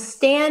generals. They will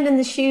stand in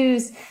the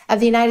shoes of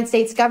the United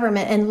States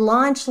government and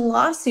launch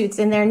lawsuits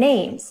in their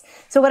names.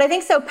 So what I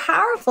think is so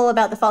powerful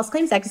about the False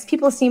Claims Act is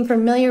people seem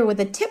familiar with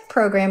the TIP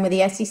program with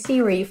the SEC,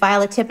 where you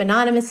file a tip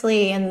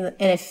anonymously, and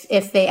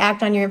if they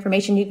act on your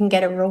information, you can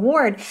get a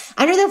reward.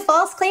 Under the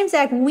False Claims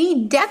Act,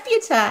 we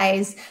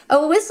deputize a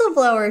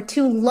whistleblower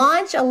to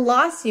launch a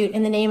lawsuit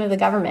in the name of the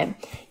government.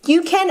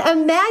 You can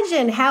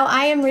imagine how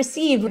I am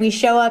received. We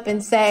show up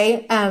and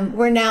say,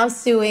 we're now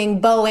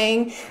suing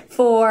Boeing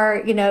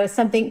for,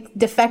 something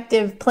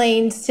defective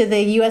planes to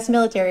the U.S.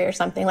 military or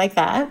something like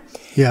that.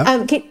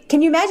 Yeah.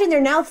 Can you imagine there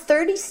are now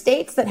 30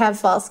 states that have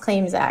False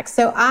Claims Acts?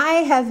 So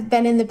I have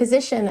been in the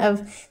position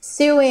of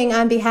suing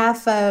on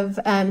behalf of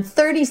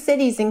 30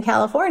 cities in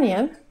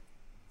California,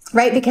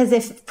 right? Because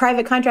if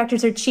private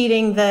contractors are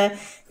cheating the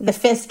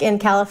fisc in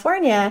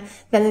California,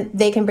 then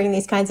they can bring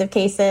these kinds of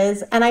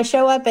cases. And I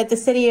show up at the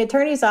city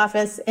attorney's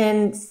office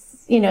in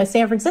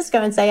San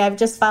Francisco and say, I've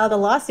just filed a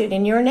lawsuit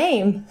in your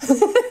name.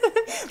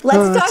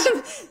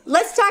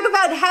 Let's talk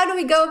about how do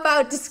we go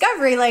about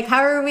discovery? Like,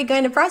 how are we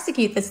going to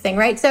prosecute this thing,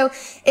 right? So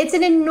it's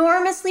an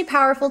enormously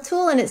powerful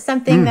tool, and it's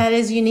something that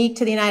is unique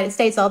to the United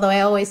States, although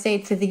I always say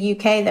to the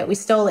UK that we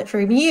stole it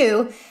from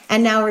you,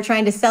 and now we're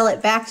trying to sell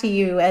it back to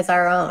you as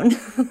our own.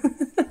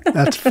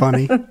 That's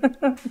funny.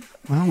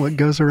 Well, what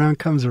goes around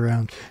comes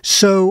around.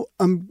 So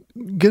I'm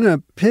going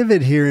to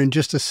pivot here in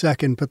just a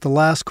second, but the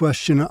last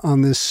question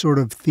on this sort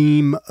of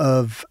theme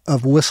of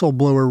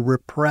whistleblower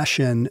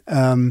repression,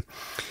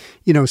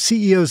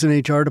 CEOs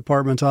and HR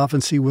departments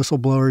often see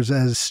whistleblowers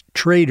as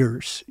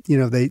traitors.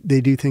 They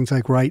do things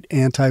like write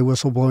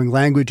anti-whistleblowing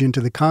language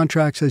into the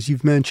contracts, as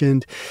you've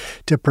mentioned,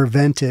 to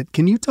prevent it.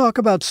 Can you talk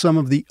about some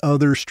of the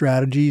other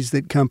strategies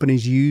that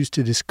companies use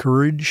to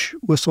discourage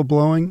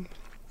whistleblowing?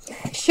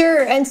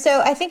 Sure. And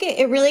so I think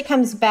it really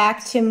comes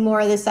back to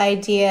more this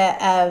idea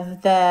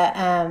of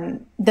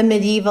the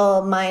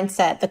medieval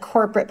mindset, the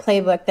corporate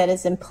playbook that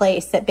is in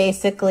place that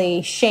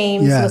basically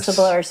shames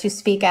whistleblowers who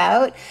speak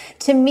out.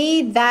 To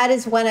me, that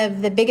is one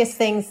of the biggest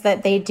things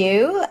that they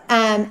do.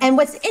 And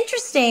what's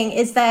interesting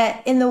is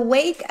that in the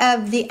wake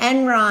of the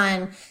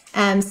Enron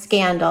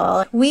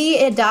scandal, we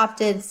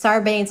adopted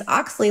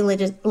Sarbanes-Oxley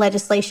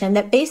legislation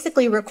that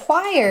basically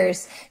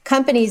requires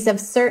companies of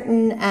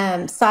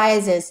certain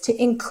sizes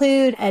to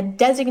include a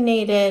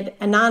designated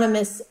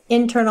anonymous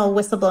internal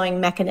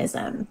whistleblowing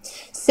mechanism.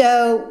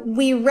 So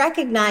we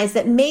recognize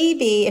that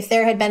maybe if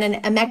there had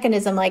been a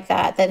mechanism like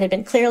that had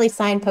been clearly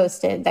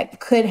signposted, that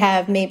could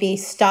have maybe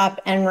stopped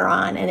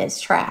Enron in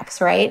its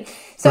tracks, right?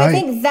 So I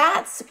think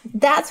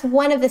that's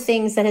one of the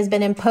things that has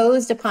been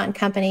imposed upon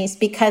companies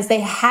because they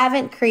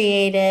haven't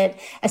created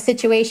a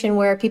situation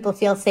where people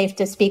feel safe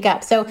to speak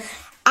up. So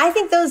I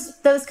think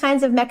those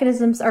kinds of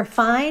mechanisms are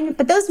fine,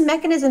 but those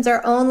mechanisms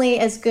are only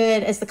as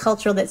good as the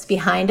culture that's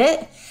behind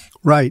it.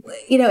 Right.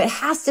 It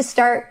has to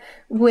start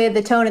with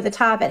the tone at the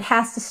top. It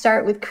has to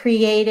start with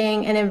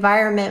creating an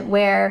environment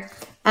where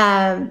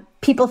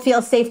people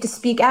feel safe to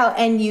speak out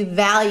and you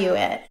value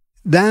it.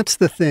 That's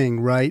the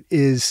thing, right,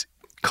 is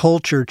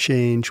culture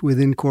change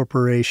within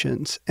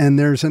corporations. And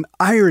there's an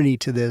irony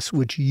to this,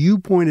 which you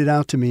pointed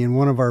out to me in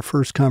one of our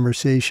first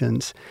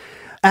conversations.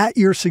 At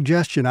your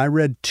suggestion, I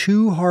read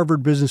 2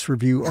 Harvard Business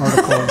Review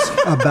articles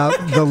about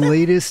the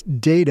latest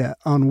data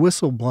on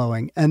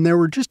whistleblowing, and there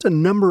were just a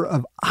number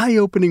of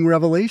eye-opening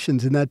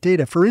revelations in that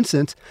data. For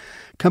instance,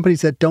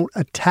 companies that don't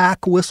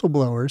attack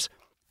whistleblowers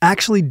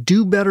actually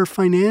do better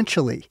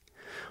financially.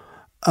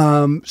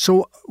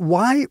 So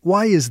why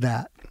is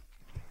that?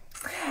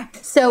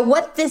 So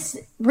what this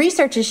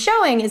research is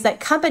showing is that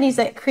companies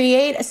that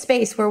create a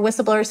space where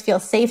whistleblowers feel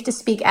safe to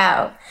speak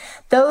out,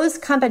 those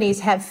companies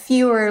have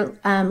fewer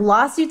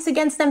lawsuits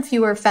against them,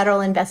 fewer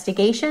federal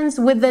investigations,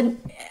 with the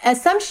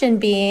assumption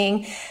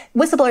being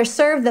whistleblowers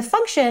served the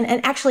function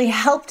and actually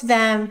helped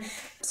them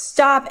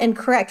stop and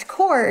correct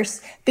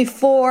course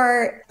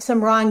before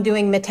some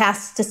wrongdoing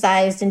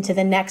metastasized into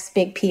the next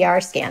big PR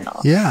scandal.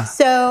 Yeah.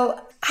 So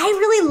I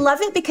really love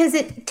it because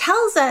it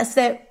tells us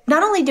that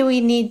not only do we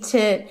need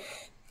to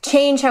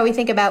change how we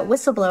think about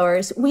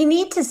whistleblowers, we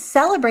need to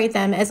celebrate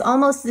them as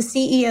almost the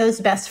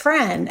CEO's best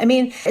friend. I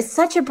mean, it's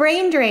such a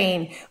brain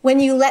drain when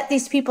you let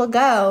these people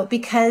go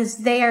because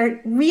they are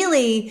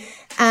really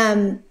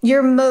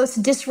your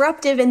most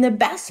disruptive in the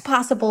best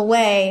possible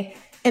way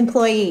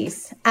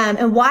employees.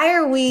 And why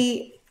are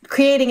we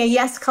creating a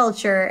yes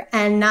culture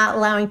and not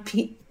allowing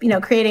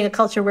creating a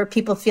culture where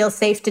people feel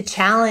safe to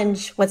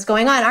challenge what's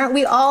going on? Aren't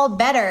we all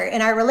better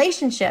in our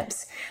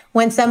relationships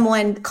when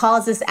someone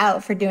calls us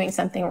out for doing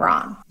something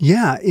wrong?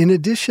 Yeah. In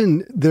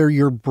addition, they're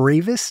your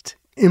bravest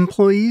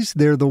employees.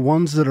 They're the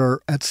ones that are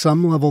at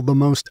some level the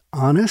most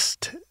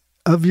honest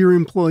of your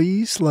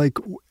employees,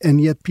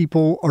 and yet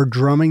people are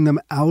drumming them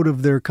out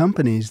of their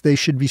companies. They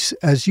should be,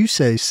 as you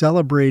say,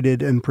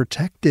 celebrated and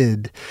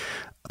protected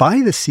by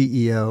the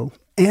CEO.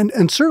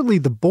 And certainly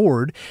the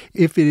board,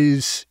 if it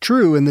is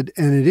true, and it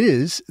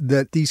is,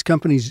 that these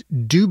companies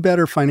do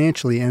better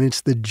financially, and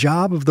it's the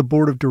job of the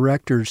board of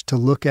directors to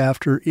look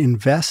after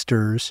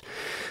investors,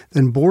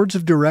 then boards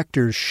of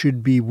directors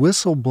should be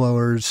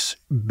whistleblowers'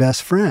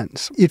 best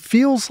friends. It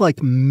feels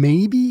like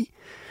maybe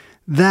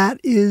that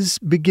is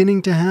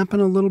beginning to happen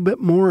a little bit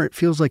more. It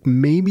feels like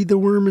maybe the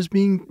worm is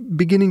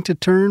beginning to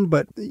turn,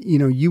 but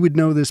you would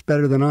know this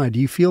better than I. Do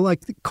you feel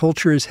like the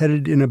culture is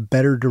headed in a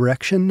better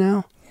direction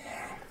now?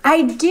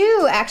 I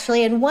do,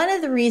 actually. And one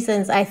of the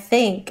reasons I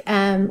think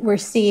we're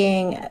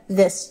seeing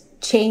this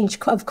change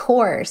of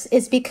course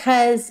is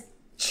because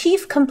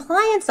chief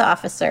compliance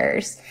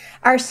officers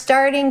are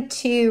starting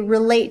to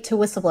relate to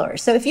whistleblowers.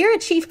 So if you're a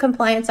chief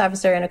compliance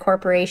officer in a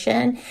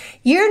corporation,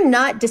 you're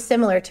not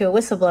dissimilar to a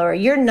whistleblower.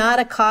 You're not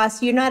a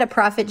cost, you're not a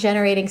profit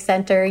generating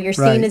center. You're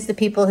seen as the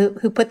people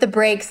who put the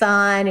brakes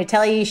on, who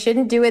tell you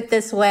shouldn't do it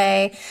this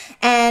way.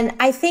 And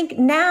I think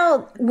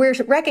now we're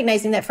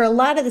recognizing that for a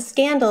lot of the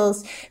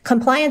scandals,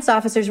 compliance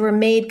officers were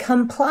made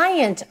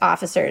compliant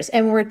officers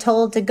and were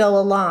told to go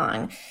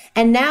along.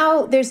 And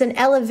now there's an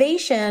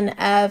elevation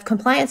of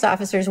compliance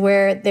officers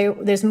where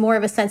there's more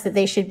of a sense that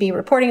they should be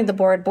reporting at the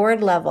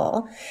board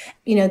level.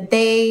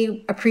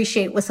 They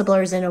appreciate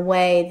whistleblowers in a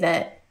way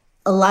that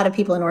a lot of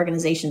people in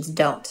organizations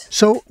don't.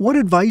 So what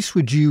advice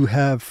would you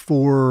have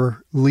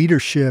for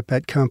leadership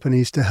at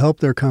companies to help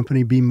their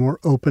company be more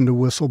open to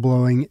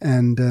whistleblowing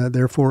and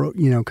therefore,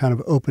 kind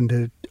of open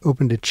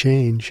to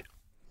change?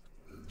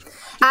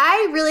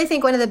 I really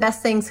think one of the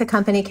best things a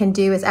company can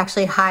do is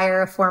actually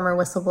hire a former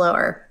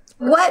whistleblower.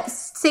 What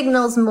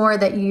signals more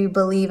that you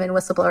believe in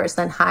whistleblowers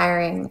than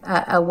hiring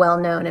a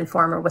well-known and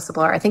former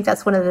whistleblower? I think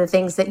that's one of the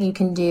things that you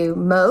can do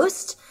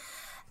most.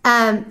 But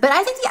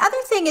I think the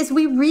other thing is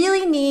we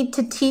really need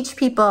to teach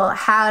people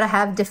how to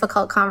have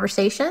difficult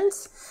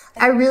conversations.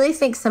 I really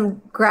think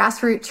some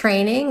grassroots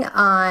training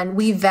on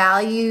we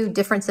value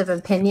difference of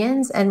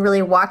opinions and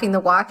really walking the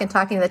walk and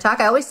talking the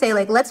talk. I always say,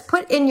 let's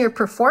put in your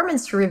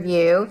performance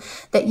review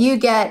that you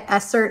get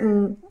a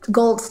certain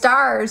gold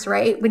stars,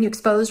 right, when you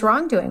expose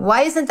wrongdoing.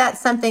 Why isn't that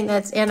something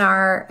that's in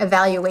our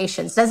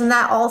evaluations? Doesn't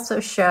that also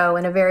show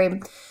in a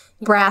very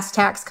brass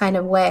tacks kind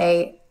of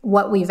way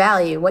what we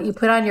value? What you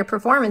put on your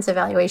performance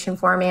evaluation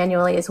form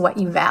annually is what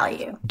you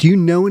value. Do you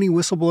know any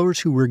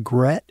whistleblowers who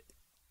regret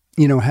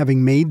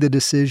having made the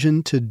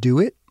decision to do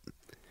it?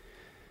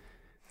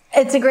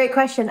 It's a great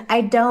question.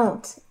 I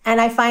don't.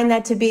 And I find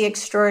that to be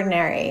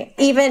extraordinary.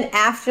 Even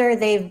after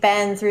they've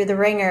been through the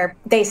ringer,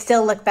 they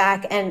still look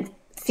back and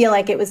feel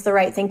like it was the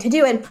right thing to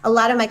do. And a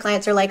lot of my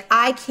clients are like,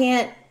 I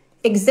can't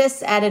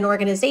exist at an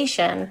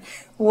organization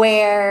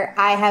where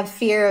I have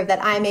fear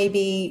that I may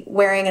be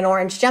wearing an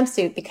orange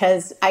jumpsuit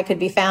because I could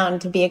be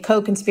found to be a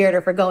co-conspirator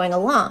for going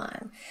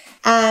along.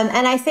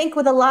 And I think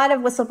with a lot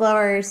of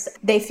whistleblowers,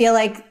 they feel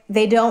like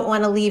they don't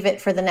want to leave it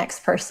for the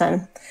next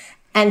person.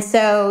 And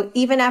so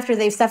even after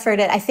they've suffered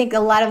it, I think a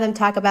lot of them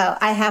talk about,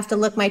 I have to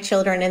look my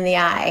children in the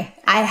eye.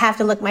 I have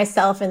to look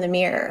myself in the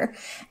mirror.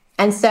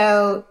 And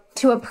so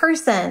to a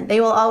person,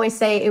 they will always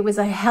say it was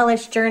a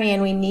hellish journey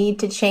and we need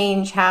to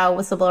change how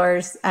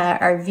whistleblowers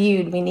are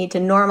viewed. We need to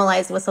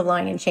normalize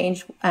whistleblowing and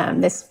change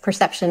this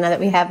perception that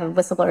we have of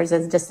whistleblowers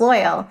as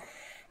disloyal.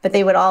 But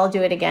they would all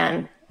do it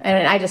again.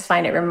 And I just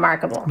find it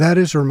remarkable. That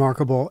is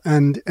remarkable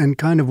and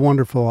kind of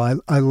wonderful.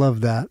 I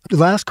love that.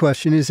 Last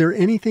question, is there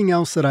anything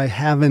else that I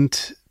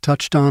haven't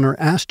touched on or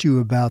asked you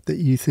about that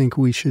you think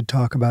we should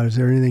talk about? Is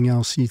there anything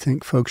else you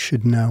think folks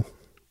should know?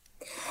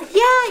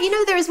 Yeah,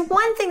 there's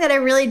one thing that I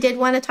really did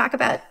want to talk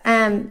about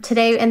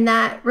today, and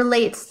that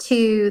relates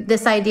to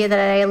this idea that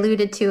I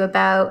alluded to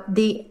about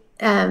the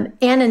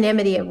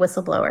anonymity of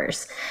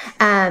whistleblowers.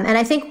 And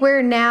I think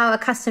we're now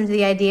accustomed to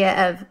the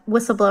idea of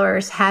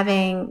whistleblowers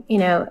having,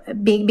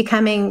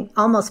 becoming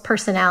almost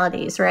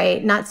personalities,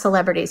 right? Not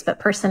celebrities, but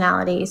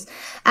personalities.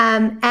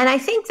 And I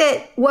think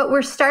that what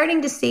we're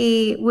starting to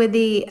see with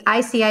the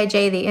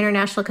ICIJ, the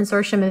International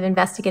Consortium of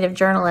Investigative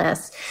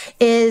Journalists,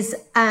 is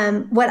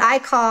what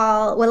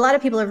a lot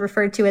of people have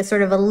referred to as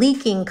sort of a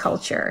leaking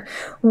culture,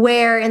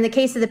 where in the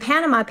case of the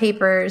Panama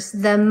Papers,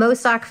 the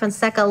Mossack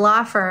Fonseca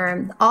law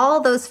firm,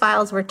 all those files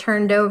were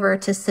turned over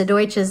to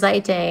Süddeutsche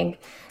Zeitung,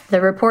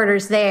 the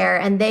reporters there,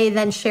 and they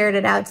then shared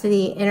it out to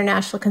the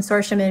International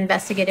Consortium of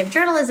Investigative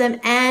Journalism.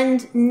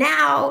 And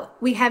now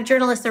we have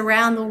journalists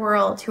around the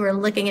world who are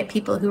looking at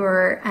people who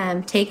are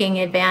taking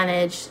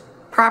advantage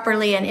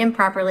properly and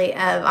improperly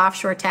of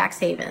offshore tax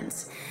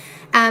havens.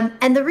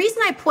 And the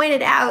reason I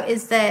pointed out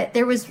is that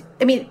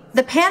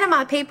the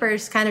Panama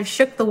Papers kind of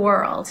shook the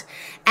world.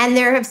 And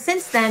there have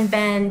since then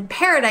been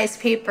Paradise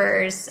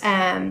Papers,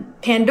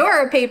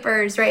 Pandora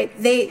Papers, right?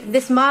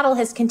 This model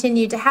has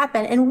continued to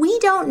happen. And we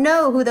don't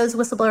know who those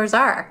whistleblowers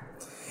are.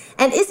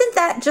 And isn't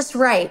that just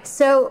right?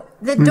 So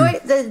the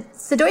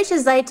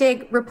Süddeutsche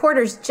Zeitung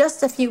reporters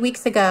just a few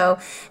weeks ago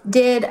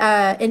did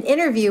an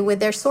interview with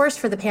their source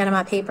for the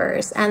Panama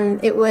Papers.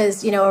 And it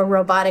was, a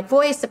robotic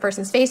voice. The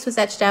person's face was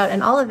etched out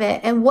and all of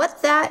it. And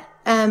what that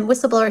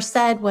whistleblower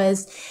said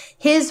was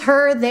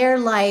their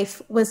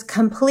life was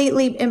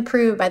completely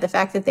improved by the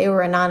fact that they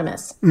were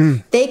anonymous.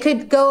 They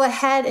could go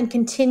ahead and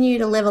continue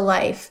to live a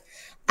life.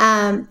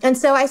 And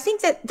so I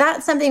think that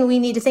that's something we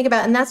need to think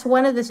about. And that's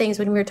one of the things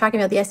when we were talking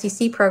about the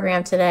SEC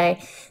program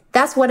today,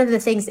 that's one of the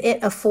things it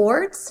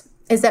affords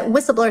is that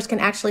whistleblowers can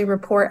actually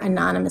report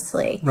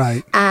anonymously.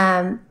 Right.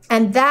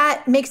 And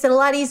that makes it a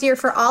lot easier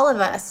for all of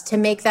us to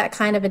make that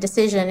kind of a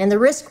decision. And the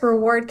risk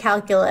reward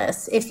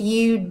calculus, if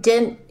you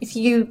can,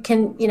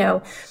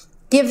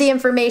 give the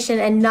information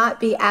and not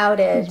be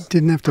outed. You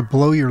didn't have to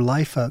blow your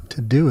life up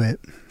to do it.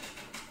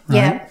 Right?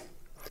 Yeah.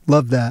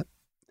 Love that.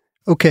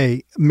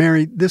 Okay,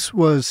 Mary, this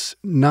was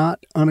not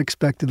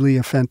unexpectedly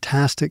a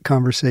fantastic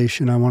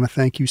conversation. I want to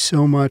thank you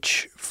so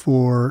much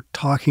for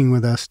talking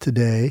with us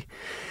today.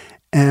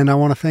 And I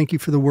want to thank you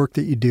for the work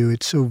that you do.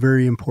 It's so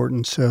very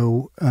important.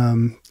 So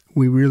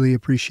we really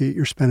appreciate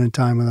your spending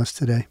time with us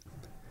today.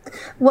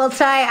 Well,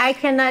 Ty, I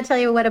cannot tell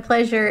you what a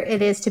pleasure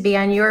it is to be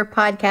on your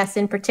podcast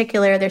in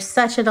particular. There's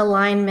such an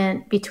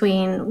alignment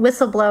between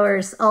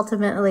whistleblowers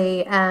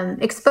ultimately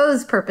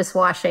expose purpose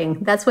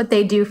washing. That's what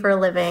they do for a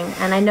living.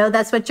 And I know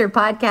that's what your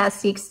podcast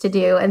seeks to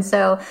do. And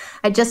so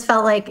I just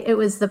felt like it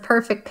was the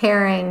perfect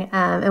pairing.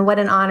 And what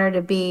an honor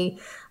to be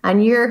on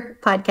your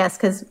podcast,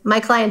 because my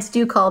clients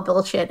do call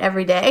bullshit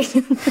every day.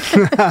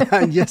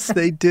 Yes,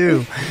 they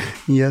do.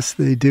 Yes,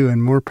 they do.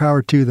 And more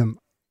power to them.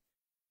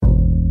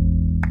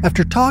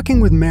 After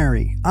talking with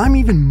Mary, I'm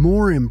even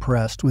more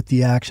impressed with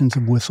the actions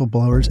of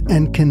whistleblowers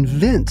and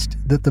convinced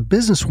that the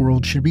business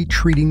world should be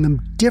treating them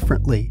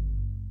differently,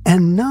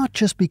 and not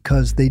just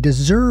because they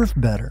deserve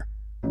better.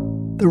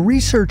 The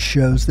research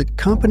shows that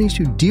companies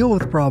who deal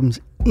with problems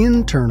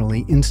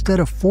internally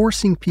instead of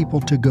forcing people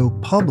to go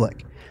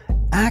public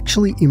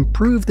actually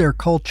improve their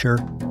culture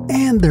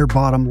and their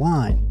bottom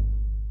line.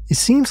 It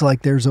seems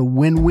like there's a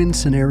win-win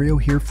scenario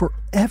here for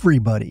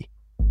everybody.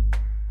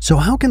 So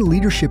how can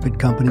leadership at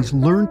companies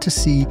learn to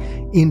see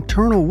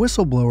internal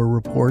whistleblower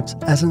reports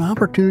as an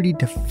opportunity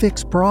to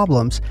fix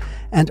problems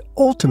and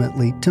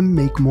ultimately to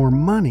make more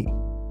money?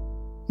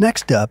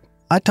 Next up,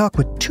 I talk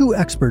with two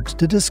experts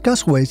to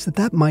discuss ways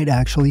that might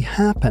actually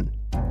happen,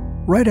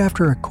 right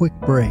after a quick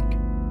break.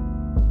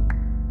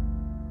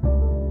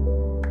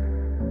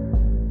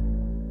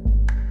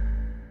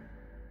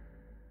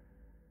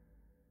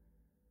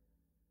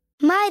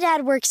 My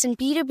dad works in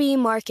B2B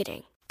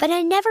marketing, but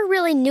I never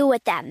really knew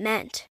what that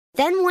meant.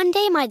 Then one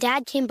day my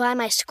dad came by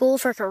my school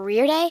for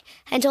career day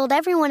and told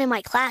everyone in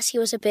my class he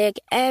was a big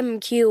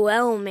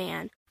MQL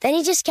man. Then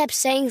he just kept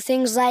saying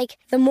things like,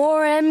 the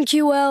more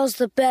MQLs,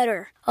 the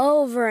better,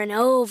 over and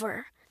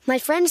over. My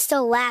friends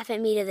still laugh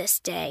at me to this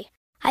day.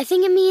 I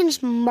think it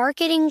means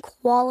marketing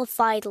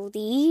qualified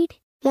lead.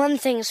 One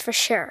thing's for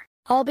sure,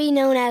 I'll be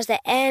known as the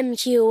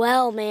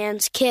MQL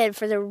man's kid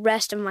for the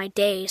rest of my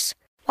days.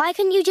 Why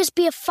couldn't you just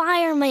be a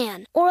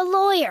fireman or a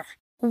lawyer?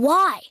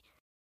 Why?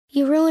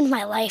 You ruined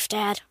my life,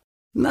 Dad.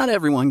 Not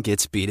everyone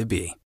gets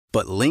B2B,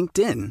 but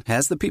LinkedIn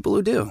has the people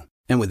who do.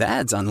 And with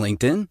ads on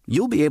LinkedIn,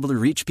 you'll be able to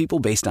reach people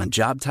based on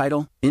job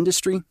title,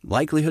 industry,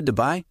 likelihood to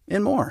buy,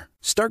 and more.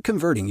 Start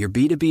converting your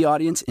B2B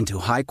audience into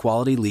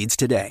high-quality leads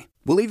today.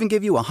 We'll even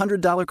give you a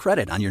 $100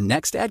 credit on your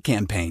next ad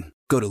campaign.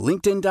 Go to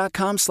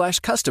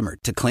linkedin.com/customer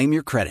to claim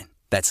your credit.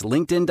 That's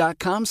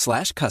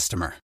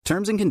linkedin.com/customer.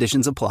 Terms and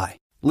conditions apply.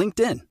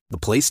 LinkedIn, the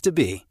place to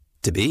be,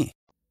 to be.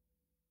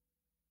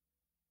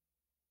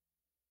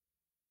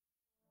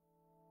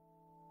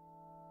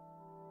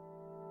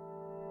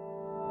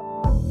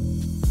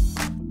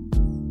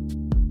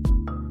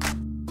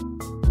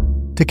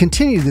 To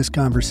continue this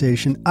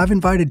conversation, I've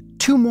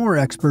invited two more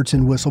experts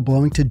in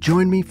whistleblowing to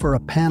join me for a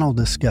panel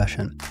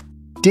discussion.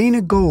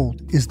 Dana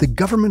Gold is the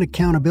Government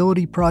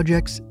Accountability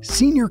Project's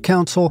Senior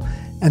Counsel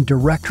and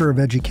Director of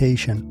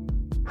Education.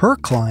 Her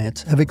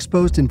clients have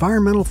exposed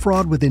environmental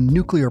fraud within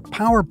nuclear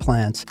power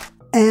plants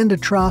and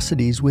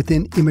atrocities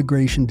within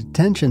immigration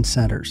detention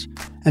centers,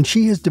 and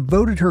she has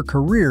devoted her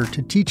career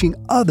to teaching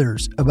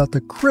others about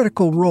the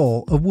critical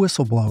role of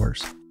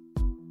whistleblowers.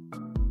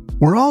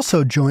 We're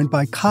also joined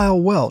by Kyle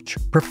Welch,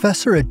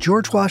 professor at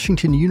George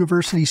Washington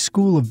University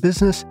School of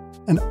Business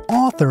and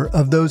author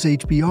of those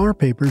HBR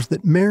papers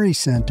that Mary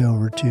sent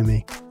over to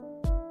me.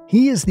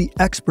 He is the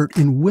expert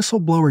in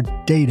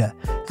whistleblower data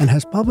and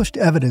has published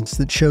evidence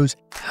that shows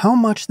how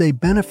much they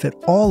benefit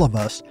all of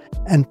us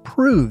and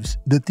proves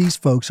that these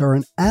folks are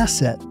an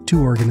asset to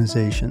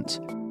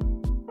organizations.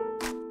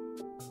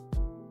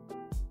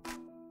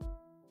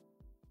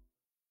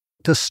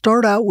 To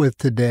start out with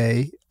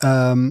today,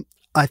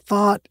 I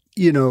thought,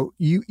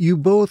 you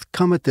both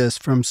come at this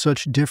from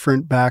such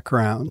different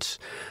backgrounds,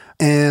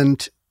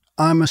 and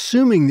I'm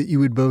assuming that you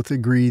would both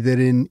agree that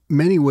in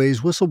many ways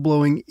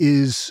whistleblowing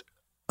is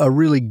a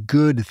really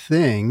good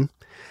thing,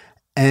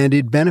 and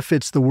it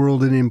benefits the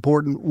world in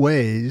important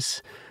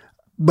ways.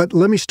 But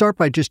let me start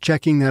by just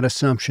checking that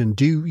assumption.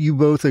 Do you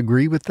both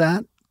agree with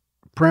that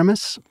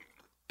premise?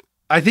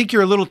 I think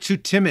you're a little too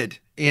timid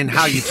in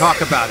how you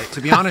talk about it,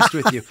 to be honest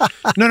with you.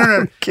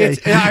 No. Okay.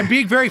 I'm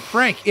being very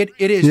frank. It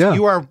is. Yeah.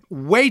 You are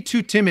way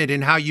too timid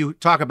in how you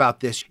talk about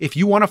this. If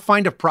you want to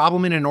find a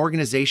problem in an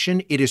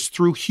organization, it is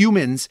through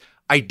humans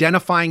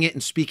identifying it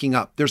and speaking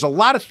up. There's a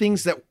lot of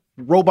things that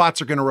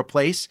robots are going to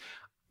replace.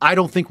 I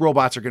don't think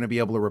robots are going to be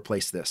able to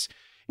replace this.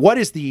 What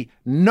is the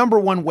number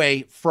one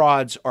way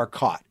frauds are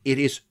caught? It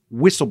is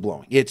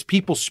whistleblowing. It's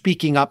people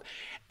speaking up,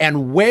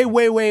 and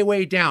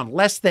way down,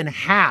 less than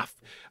half,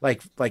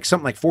 like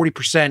something like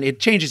 40%, it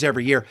changes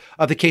every year,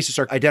 of the cases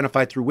are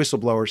identified through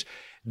whistleblowers.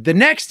 The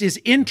next is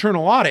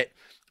internal audit.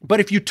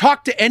 But if you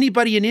talk to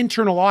anybody in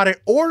internal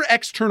audit or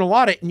external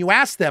audit and you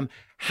ask them,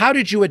 how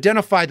did you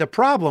identify the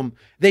problem?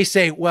 They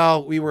say,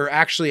 well, we were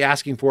actually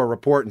asking for a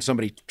report and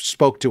somebody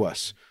spoke to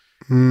us.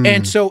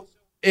 And so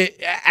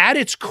at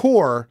its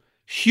core,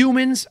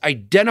 humans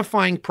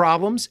identifying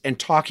problems and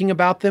talking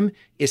about them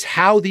is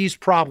how these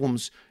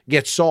problems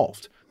get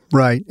solved.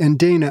 Right. And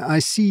Dana, I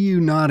see you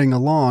nodding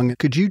along.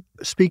 Could you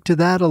speak to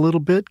that a little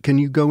bit? Can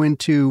you go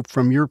into,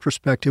 from your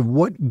perspective,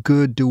 what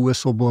good do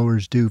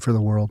whistleblowers do for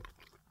the world?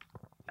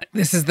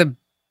 This is the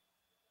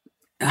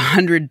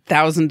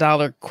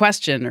 $100,000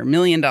 question or $1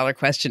 million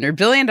question or $1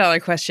 billion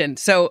question.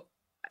 So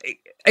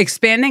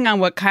expanding on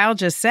what Kyle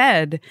just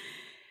said,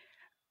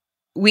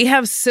 we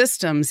have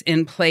systems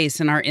in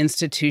place in our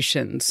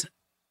institutions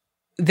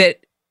that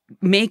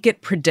make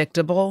it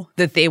predictable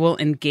that they will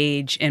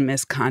engage in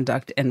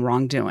misconduct and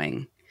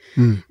wrongdoing.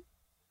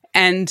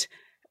 And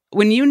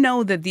when you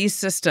know that these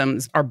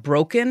systems are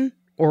broken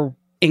or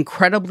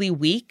incredibly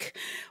weak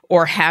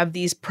or have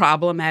these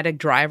problematic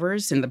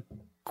drivers in the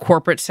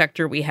corporate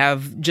sector, we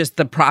have just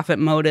the profit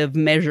motive,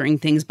 measuring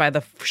things by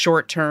the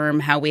short term,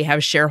 how we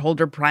have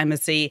shareholder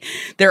primacy.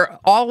 There are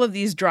all of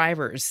these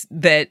drivers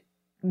that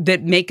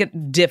make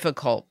it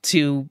difficult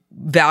to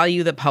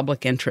value the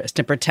public interest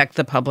and protect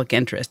the public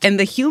interest. And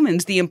the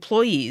humans, the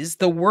employees,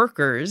 the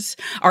workers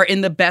are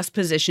in the best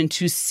position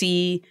to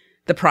see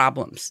the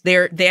problems.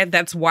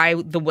 That's why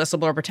the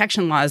whistleblower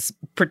protection laws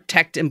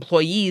protect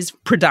employees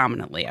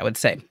predominantly, I would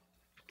say.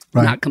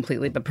 Right. Not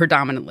completely, but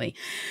predominantly,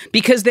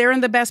 because they're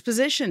in the best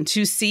position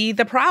to see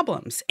the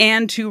problems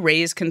and to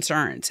raise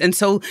concerns. And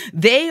so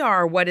they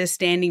are what is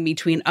standing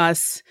between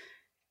us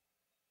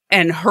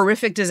and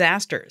horrific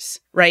disasters,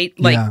 right?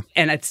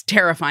 And it's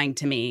terrifying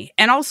to me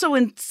and also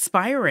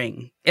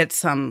inspiring at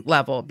some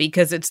level,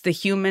 because it's the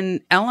human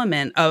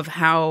element of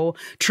how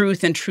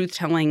truth and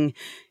truth-telling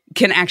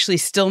can actually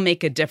still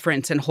make a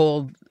difference and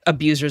hold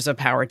abusers of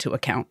power to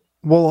account.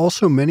 Well,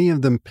 also many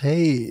of them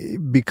pay,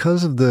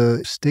 because of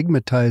the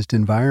stigmatized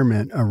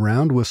environment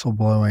around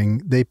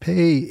whistleblowing, they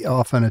pay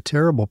often a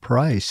terrible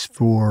price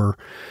for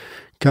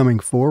coming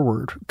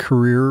forward.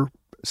 Career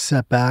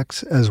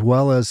setbacks as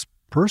well as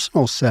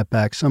personal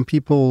setbacks. Some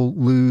people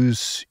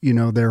lose,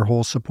 their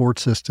whole support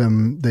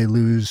system. They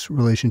lose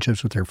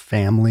relationships with their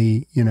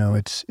family.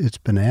 It's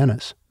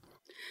bananas.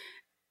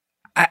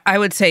 I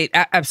would say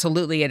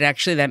absolutely.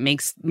 That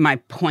makes my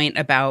point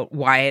about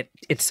why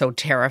it's so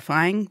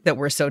terrifying that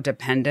we're so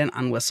dependent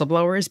on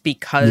whistleblowers,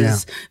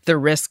 because the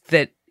risk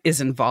that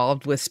is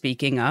involved with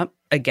speaking up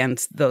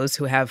against those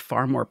who have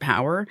far more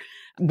power,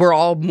 we're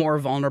all more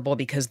vulnerable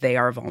because they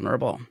are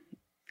vulnerable.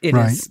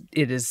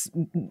 It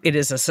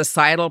is a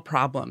societal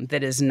problem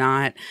that is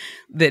not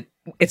that.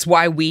 It's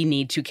why we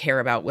need to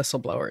care about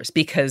whistleblowers,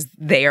 because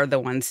they are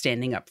the ones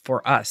standing up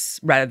for us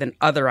rather than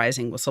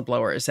otherizing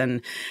whistleblowers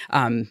and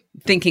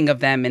thinking of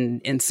them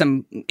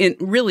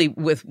really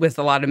with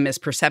a lot of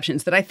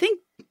misperceptions that I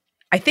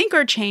think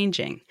are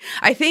changing.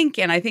 I think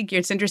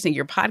it's interesting,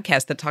 your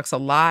podcast that talks a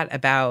lot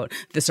about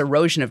this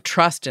erosion of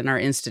trust in our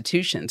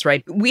institutions,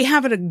 right? We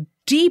have a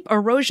deep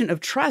erosion of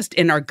trust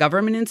in our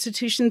government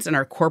institutions and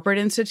our corporate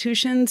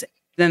institutions.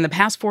 In the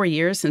past 4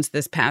 years since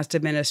this past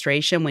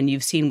administration, when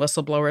you've seen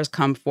whistleblowers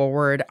come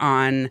forward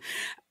on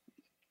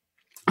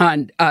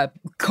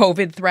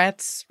COVID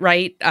threats,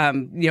 right?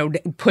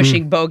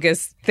 Pushing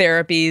bogus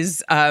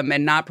therapies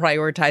and not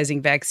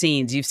prioritizing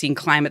vaccines. You've seen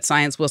climate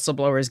science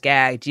whistleblowers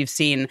gagged. You've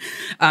seen,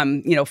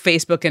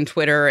 Facebook and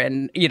Twitter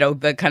and,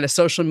 the kind of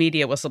social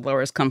media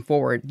whistleblowers come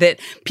forward. That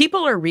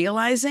people are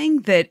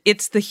realizing that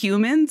it's the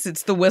humans,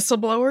 it's the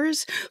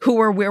whistleblowers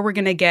who are where we're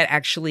going to get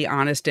actually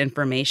honest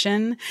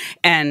information.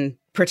 And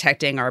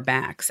protecting our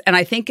backs. And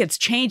I think it's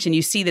changed. And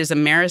you see there's a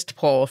Marist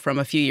poll from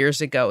a few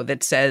years ago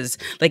that says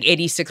like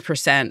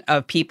 86%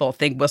 of people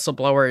think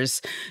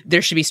whistleblowers,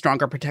 there should be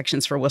stronger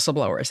protections for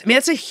whistleblowers. I mean,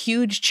 that's a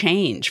huge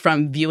change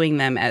from viewing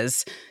them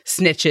as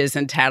snitches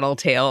and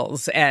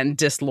tattletales and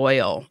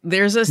disloyal.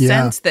 There's a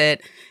sense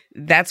that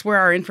that's where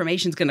our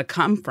information is going to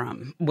come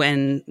from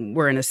when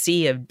we're in a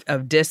sea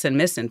of dis and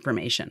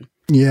misinformation.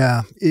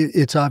 Yeah,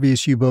 it's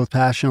obvious you both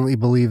passionately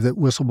believe that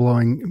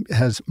whistleblowing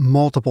has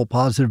multiple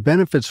positive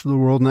benefits for the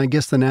world. And I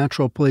guess the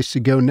natural place to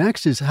go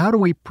next is how do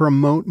we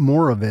promote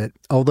more of it?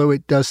 Although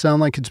it does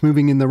sound like it's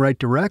moving in the right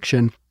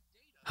direction,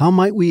 how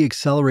might we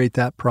accelerate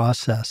that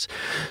process?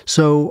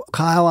 So,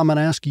 Kyle, I'm going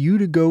to ask you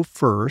to go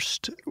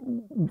first.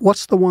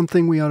 What's the one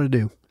thing we ought to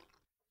do?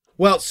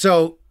 Well,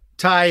 so,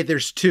 Ty,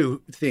 there's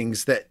two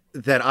things that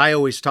I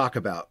always talk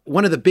about.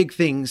 One of the big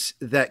things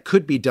that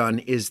could be done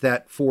is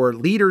that for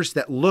leaders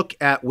that look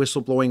at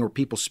whistleblowing or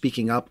people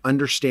speaking up,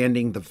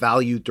 understanding the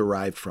value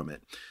derived from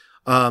it.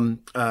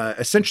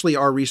 Essentially,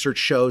 our research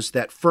shows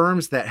that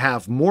firms that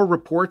have more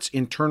reports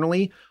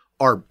internally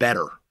are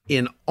better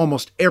in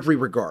almost every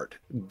regard.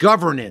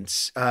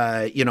 Governance,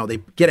 they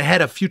get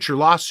ahead of future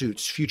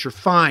lawsuits, future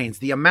fines,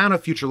 the amount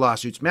of future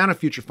lawsuits, amount of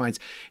future fines.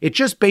 It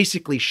just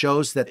basically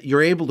shows that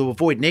you're able to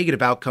avoid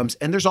negative outcomes.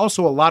 And there's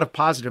also a lot of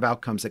positive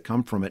outcomes that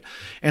come from it.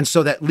 And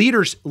so that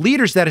leaders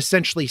that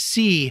essentially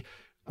see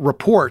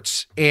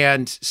reports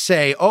and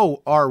say,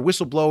 oh, our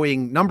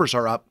whistleblowing numbers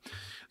are up.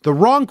 The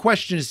wrong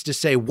question is to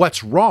say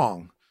what's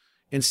wrong.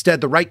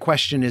 Instead, the right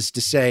question is to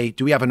say,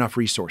 do we have enough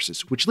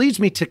resources? Which leads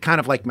me to kind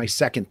of like my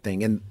second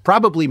thing, and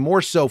probably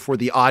more so for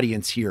the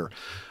audience here.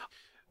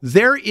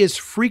 There is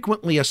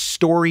frequently a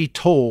story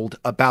told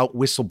about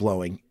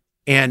whistleblowing,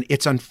 and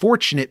it's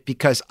unfortunate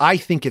because I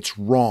think it's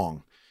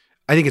wrong.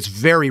 I think it's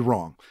very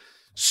wrong.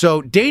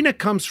 So Dana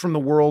comes from the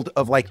world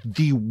of like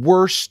the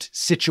worst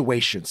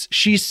situations.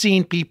 She's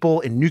seen people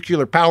in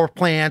nuclear power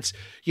plants,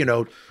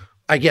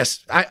 I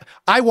guess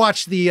I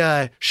watched the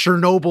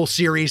Chernobyl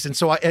series, and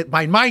so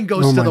my mind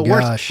goes to the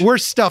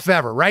worst stuff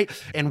ever, right?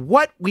 And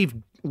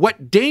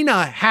what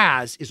Dana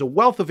has is a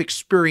wealth of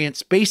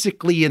experience,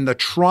 basically in the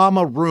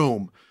trauma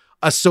room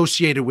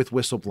associated with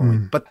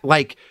whistleblowing. But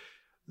like,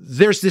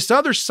 there's this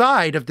other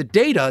side of the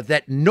data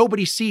that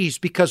nobody sees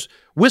because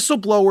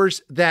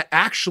whistleblowers that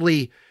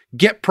actually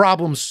get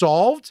problems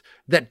solved,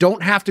 that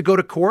don't have to go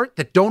to court,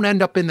 that don't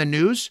end up in the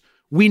news,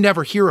 we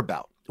never hear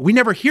about. We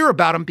never hear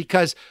about them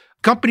because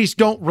companies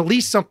don't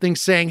release something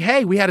saying,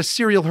 hey, we had a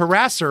serial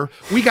harasser.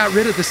 We got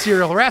rid of the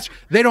serial harasser.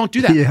 They don't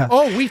do that. Yeah.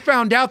 Oh, we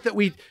found out that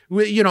we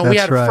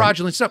had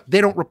fraudulent stuff. They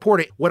don't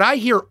report it. What I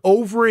hear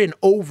over and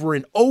over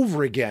and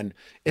over again,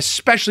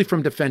 especially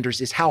from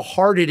defenders, is how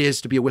hard it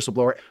is to be a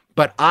whistleblower.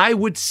 But I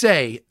would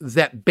say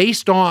that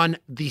based on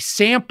the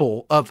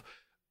sample of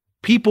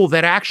people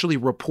that actually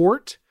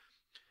report,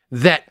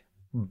 that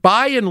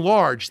by and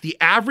large, the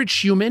average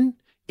human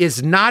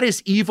is not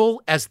as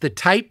evil as the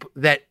type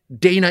that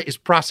Dana is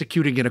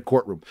prosecuting in a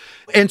courtroom.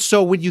 And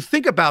so when you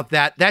think about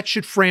that, that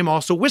should frame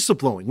also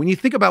whistleblowing. When you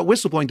think about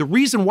whistleblowing, the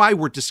reason why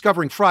we're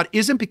discovering fraud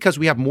isn't because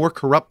we have more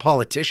corrupt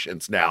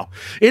politicians now.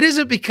 It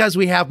isn't because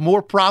we have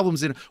more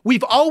problems.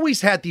 We've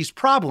always had these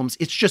problems.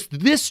 It's just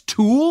this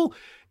tool,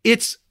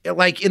 it's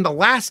like in the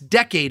last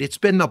decade, it's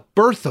been the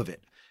birth of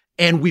it.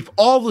 And we've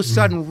all of a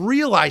sudden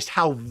realized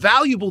how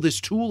valuable this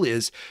tool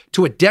is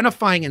to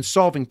identifying and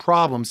solving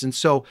problems. And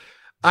so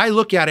I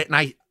look at it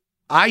and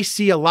I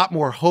see a lot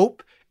more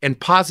hope and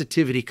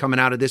positivity coming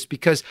out of this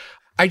because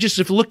I just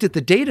have looked at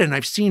the data and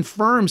I've seen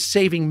firms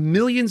saving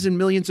millions and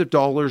millions of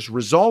dollars,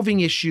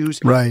 resolving issues,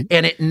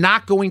 and it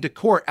not going to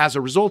court as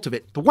a result of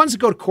it. The ones that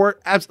go to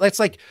court,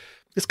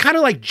 it's kind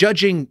of like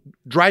judging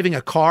driving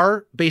a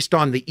car based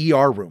on the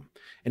ER room.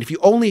 And if you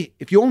only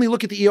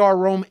look at the ER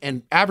room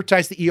and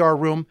advertise the ER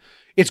room,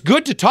 it's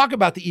good to talk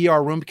about the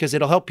ER room because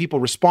it'll help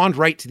people respond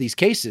right to these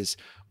cases.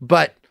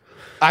 But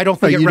I don't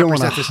think you don't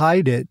want to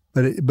hide it,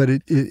 but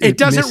it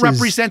doesn't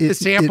represent the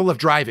sample of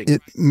driving.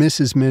 It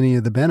misses many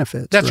of the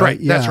benefits. That's right.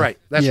 That's right.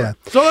 So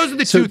those are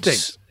the two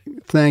things.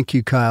 Thank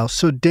you, Kyle.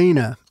 So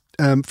Dana,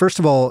 first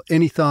of all,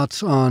 any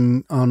thoughts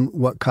on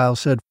what Kyle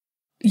said?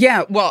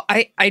 Yeah, well,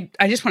 I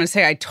just want to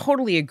say I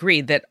totally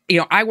agree that,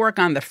 I work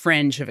on the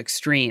fringe of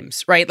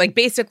extremes, right? Like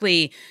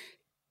basically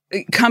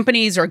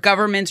companies or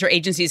governments or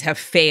agencies have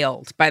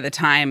failed by the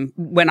time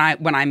when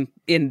I'm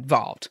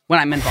involved,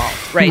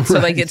 right? So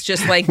like, it's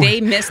just like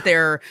they miss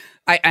their,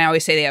 I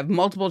always say they have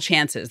multiple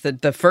chances.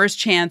 The first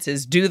chance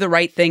is do the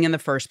right thing in the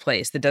first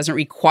place. That doesn't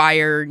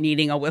require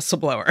needing a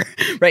whistleblower,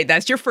 right?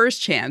 That's your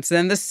first chance.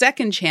 Then the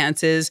second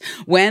chance is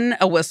when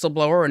a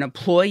whistleblower or an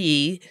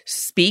employee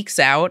speaks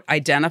out,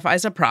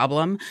 identifies a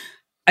problem,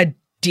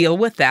 deal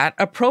with that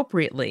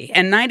appropriately.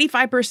 And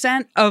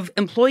 95% of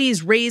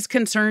employees raise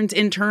concerns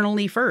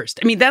internally first.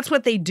 I mean, that's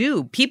what they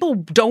do. People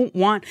don't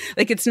want,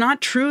 it's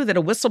not true that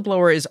a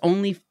whistleblower is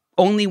only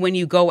when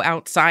you go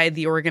outside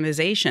the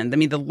organization. I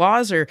mean, the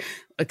laws are,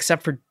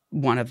 except for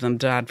one of them,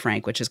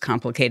 Dodd-Frank, which is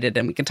complicated,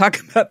 and we can talk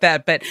about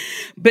that.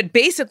 But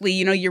basically,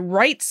 your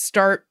rights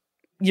start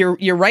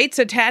your rights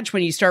attach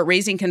when you start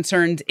raising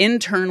concerns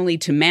internally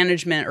to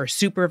management or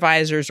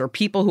supervisors or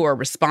people who are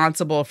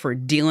responsible for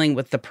dealing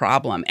with the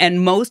problem.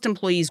 And most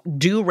employees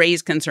do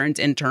raise concerns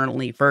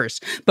internally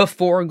first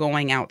before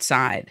going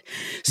outside.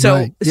 So,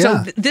 right.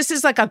 Yeah. This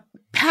is like a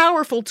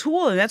powerful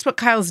tool, and that's what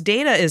Kyle's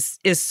data is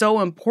so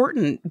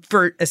important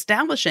for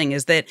establishing,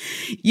 is that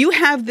you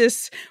have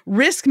this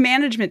risk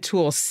management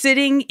tool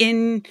sitting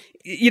in,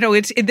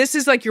 this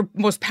is like your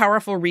most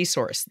powerful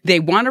resource. They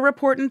want to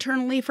report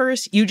internally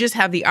first. You just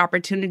have the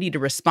opportunity to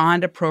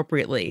respond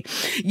appropriately.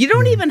 You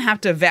don't even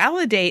have to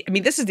validate. I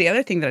mean, this is the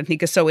other thing that I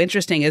think is so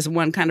interesting as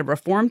one kind of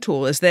reform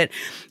tool, is that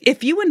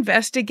if you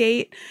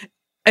investigate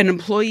an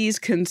employee's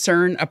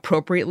concern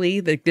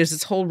appropriately, there's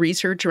this whole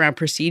research around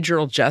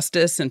procedural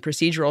justice and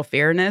procedural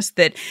fairness,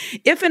 that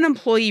if an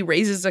employee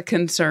raises a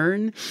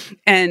concern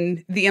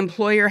and the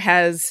employer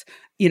has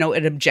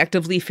an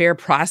objectively fair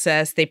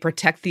process, they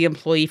protect the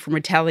employee from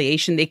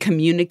retaliation, they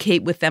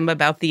communicate with them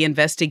about the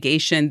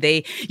investigation,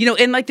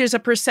 and there's a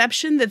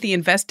perception that the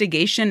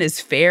investigation is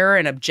fair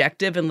and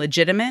objective and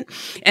legitimate,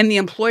 and the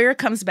employer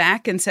comes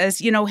back and says,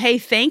 hey,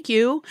 thank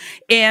you,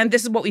 and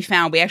this is what we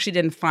found. We actually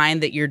didn't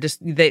find that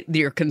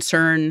your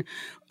concern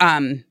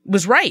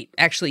was right,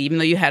 actually, even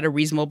though you had a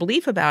reasonable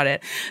belief about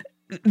it.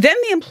 Then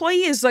the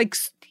employee is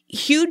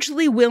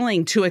hugely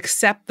willing to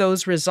accept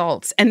those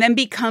results, and then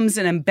becomes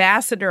an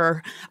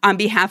ambassador on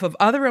behalf of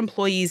other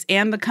employees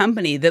and the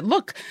company that,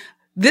 look,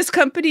 this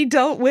company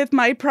dealt with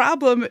my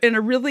problem in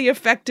a really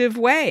effective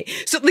way.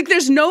 So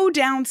there's no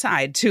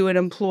downside to an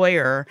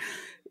employer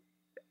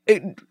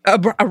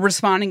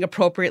responding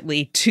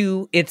appropriately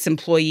to its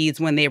employees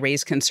when they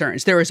raise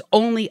concerns. There is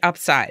only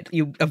upside.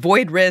 You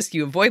avoid risk,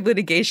 you avoid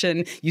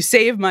litigation, you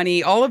save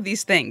money, all of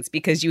these things,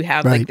 because you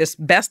have this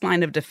best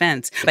line of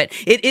defense. But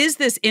it is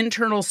this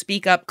internal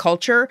speak up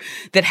culture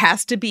that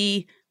has to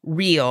be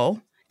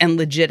real and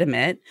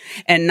legitimate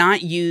and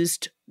not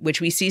used, which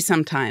we see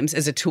sometimes,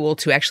 as a tool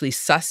to actually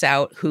suss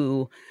out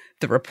who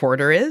the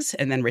reporter is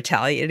and then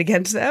retaliate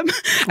against them.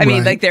 I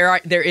mean,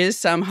 there is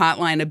some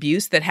hotline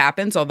abuse that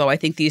happens, although I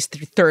think these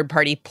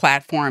third-party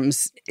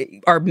platforms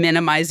are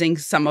minimizing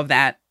some of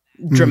that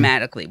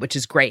dramatically, which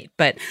is great.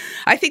 But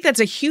I think that's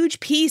a huge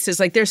piece, is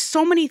there's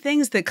so many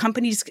things that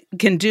companies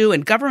can do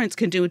and governments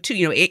can do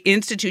too,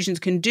 institutions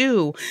can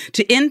do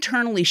to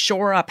internally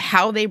shore up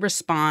how they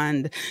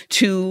respond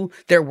to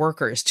their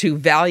workers, to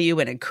value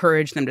and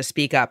encourage them to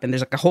speak up. And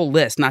there's a whole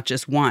list, not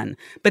just one.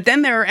 But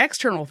then there are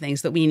external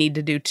things that we need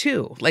to do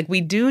too.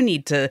 We do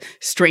need to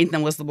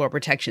strengthen whistleblower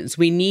protections.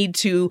 We need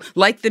to,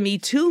 like the Me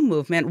Too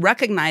movement,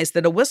 recognize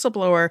that a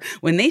whistleblower,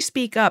 when they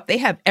speak up, they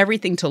have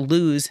everything to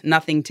lose,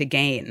 nothing to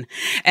gain.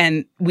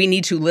 And we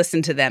need to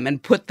listen to them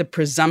and put the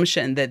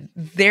presumption that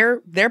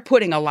they're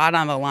putting a lot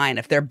on the line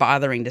if they're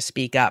bothering to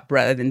speak up,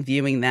 rather than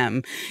viewing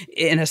them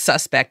in a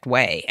suspect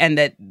way. And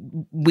that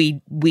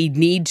we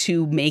need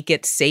to make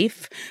it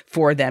safe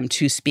for them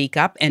to speak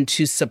up and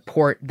to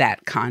support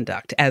that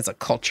conduct as a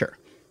culture.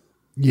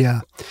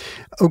 Yeah.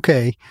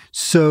 Okay.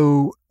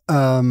 So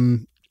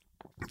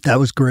that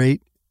was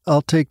great.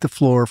 I'll take the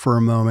floor for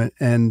a moment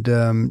and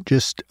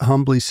just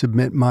humbly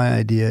submit my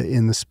idea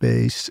in the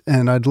space.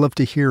 And I'd love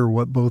to hear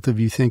what both of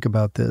you think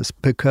about this,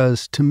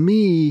 because to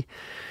me,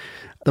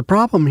 the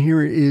problem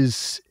here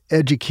is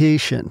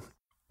education.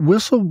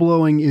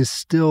 Whistleblowing is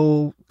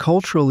still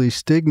culturally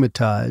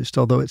stigmatized,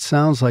 although it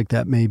sounds like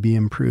that may be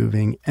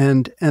improving.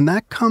 And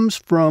that comes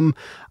from,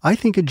 I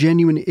think, a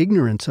genuine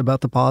ignorance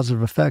about the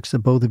positive effects that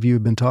both of you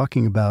have been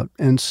talking about.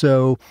 And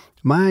so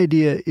my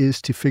idea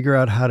is to figure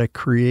out how to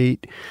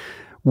create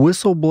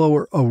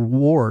whistleblower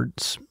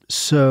awards.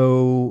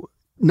 So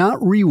not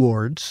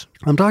rewards.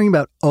 I'm talking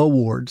about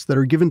awards that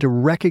are given to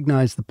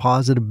recognize the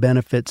positive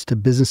benefits to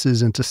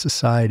businesses and to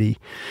society,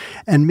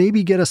 and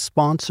maybe get a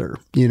sponsor.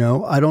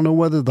 I don't know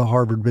whether the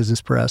Harvard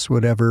Business Press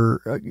would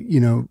ever,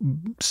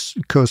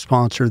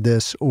 co-sponsor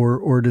this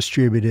or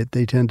distribute it.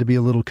 They tend to be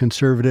a little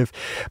conservative,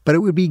 but it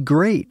would be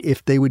great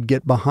if they would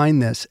get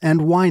behind this.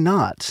 And why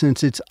not?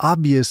 Since it's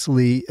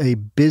obviously a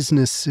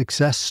business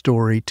success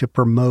story to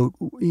promote,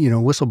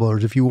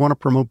 whistleblowers. If you want to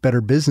promote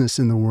better business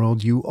in the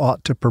world, you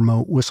ought to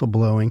promote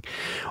whistleblowing.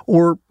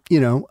 Or,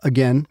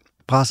 again,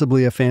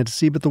 possibly a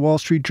fantasy, but the Wall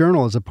Street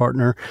Journal is a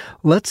partner.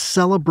 Let's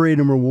celebrate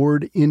and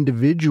reward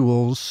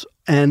individuals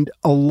and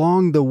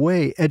along the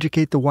way,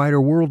 educate the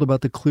wider world about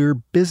the clear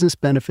business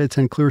benefits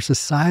and clear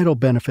societal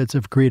benefits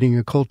of creating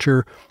a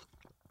culture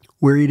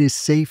where it is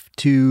safe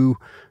to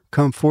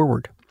come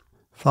forward.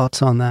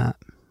 Thoughts on that?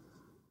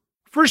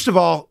 First of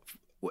all,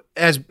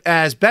 as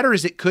better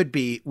as it could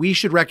be, we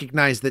should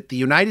recognize that the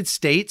United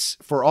States,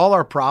 for all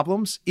our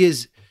problems,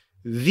 is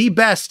the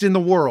best in the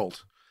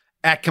world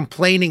at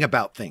complaining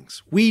about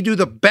things. We do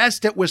the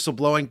best at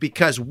whistleblowing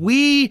because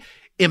we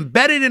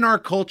embedded in our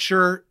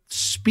culture,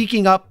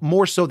 speaking up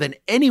more so than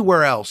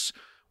anywhere else.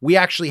 We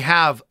actually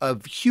have a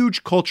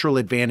huge cultural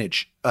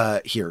advantage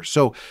here.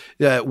 So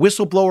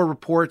whistleblower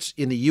reports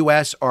in the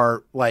U.S.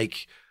 are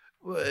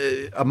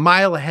a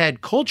mile ahead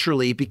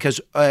culturally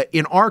because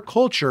in our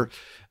culture,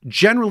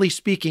 generally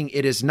speaking,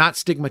 it is not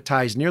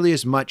stigmatized nearly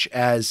as much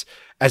as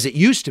as it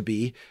used to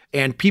be,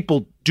 and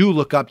people do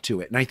look up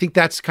to it. And I think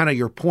that's kind of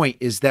your point,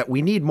 is that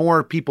we need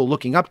more people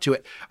looking up to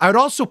it. I would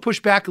also push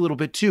back a little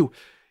bit too.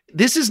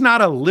 This is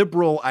not a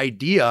liberal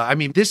idea. I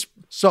mean, this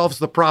solves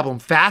the problem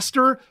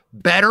faster,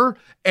 better,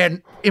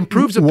 and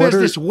improves a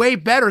business way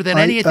better than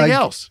anything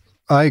else.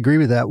 I agree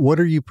with that. What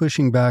are you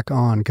pushing back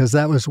on? Because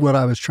that was what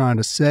I was trying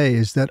to say,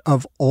 is that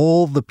of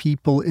all the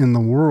people in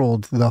the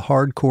world, the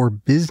hardcore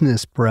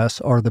business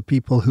press are the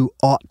people who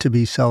ought to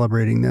be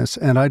celebrating this.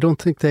 And I don't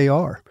think they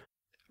are.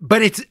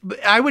 But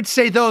I would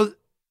say, though,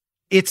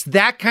 it's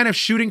that kind of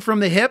shooting from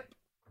the hip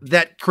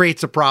that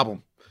creates a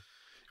problem.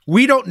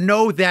 We don't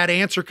know that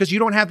answer because you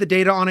don't have the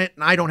data on it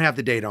and I don't have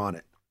the data on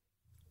it.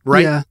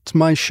 Right? Yeah, it's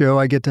my show.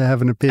 I get to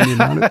have an opinion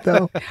on it,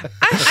 though.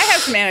 I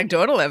have some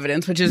anecdotal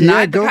evidence, which is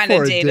not the kind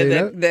of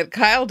data that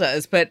Kyle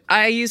does. But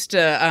I used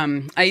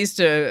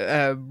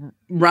to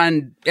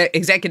run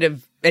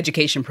executive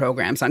education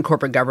programs on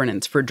corporate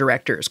governance for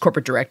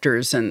corporate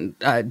directors, and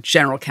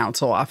general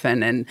counsel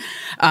often. And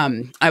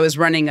I was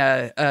running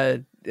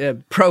a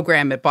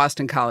program at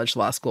Boston College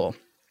Law School,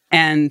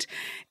 and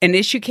an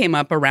issue came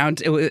up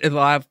around a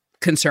lot of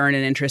concern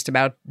and interest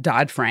about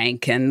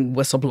Dodd-Frank and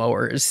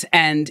whistleblowers.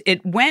 And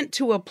it went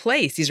to a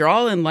place, these are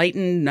all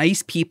enlightened,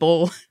 nice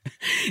people.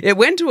 It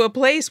went to a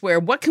place where,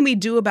 what can we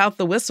do about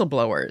the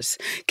whistleblowers?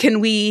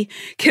 Can we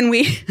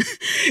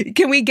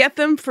get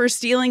them for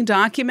stealing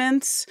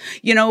documents,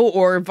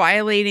 or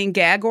violating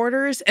gag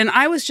orders? And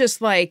I was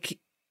just like,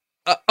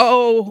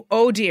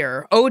 oh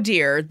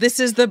dear, this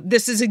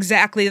is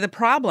exactly the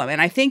problem.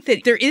 And I think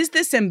that there is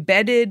this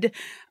embedded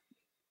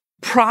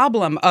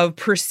problem of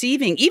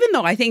perceiving, even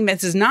though I think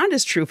this is not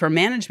as true for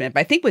management, but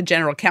I think with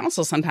general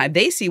counsel, sometimes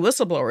they see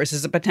whistleblowers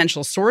as a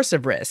potential source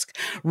of risk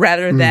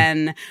rather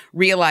than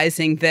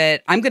realizing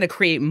that I'm going to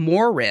create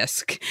more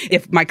risk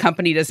if my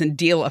company doesn't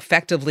deal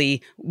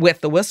effectively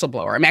with the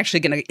whistleblower. I'm actually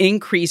going to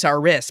increase our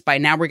risk by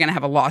now we're going to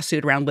have a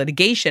lawsuit around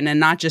litigation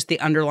and not just the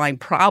underlying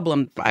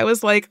problem. I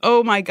was like,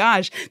 oh my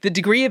gosh, the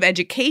degree of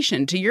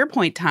education, to your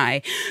point,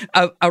 Ty,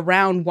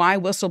 around why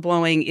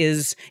whistleblowing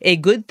is a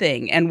good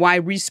thing and why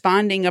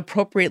responding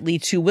appropriately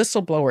to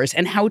whistleblowers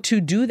and how to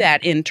do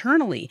that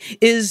internally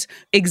is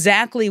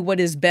exactly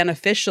what is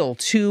beneficial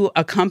to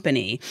a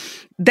company.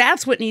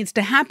 That's what needs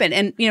to happen.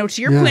 And,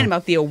 to your point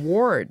about the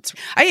awards,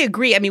 I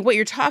agree. I mean, what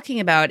you're talking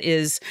about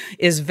is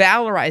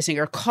valorizing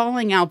or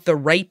calling out the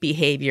right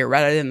behavior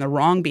rather than the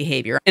wrong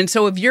behavior. And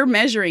so if you're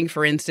measuring,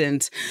 for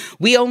instance,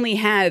 we only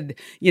had,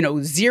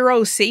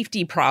 0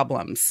 safety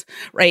problems,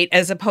 right?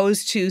 As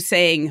opposed to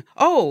saying,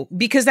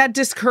 because that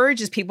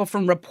discourages people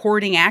from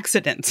reporting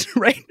accidents,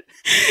 right?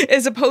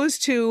 As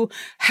opposed to,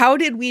 how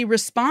did we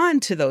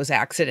respond to those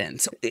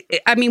accidents?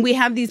 I mean, we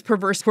have these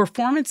perverse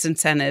performance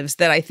incentives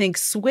that I think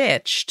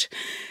switched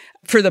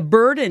for the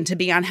burden to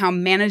be on how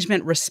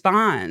management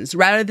responds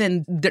rather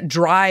than the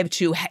drive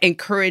to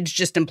encourage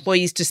just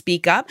employees to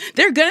speak up.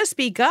 They're going to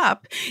speak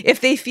up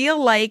if they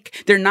feel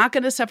like they're not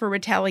going to suffer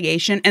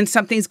retaliation and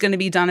something's going to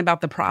be done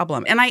about the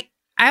problem. And I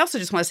also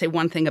just want to say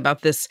one thing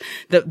about this,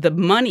 the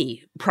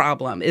money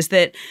problem, is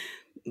that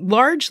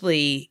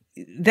largely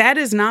that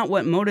is not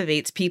what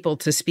motivates people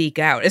to speak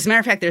out. As a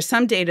matter of fact, there's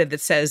some data that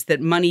says that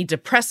money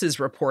depresses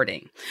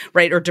reporting,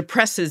 right, or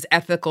depresses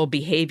ethical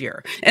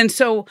behavior. And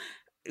so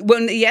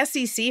when the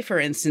SEC, for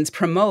instance,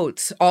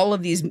 promotes all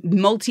of these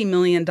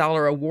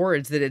multi-million-dollar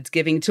awards that it's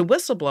giving to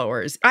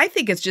whistleblowers, I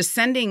think it's just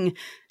sending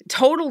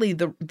totally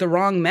the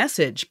wrong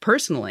message,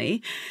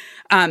 personally.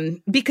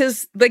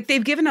 Because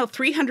they've given out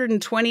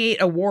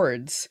 328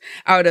 awards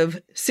out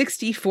of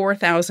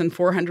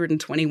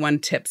 64,421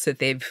 tips that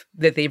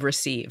they've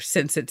received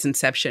since its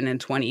inception in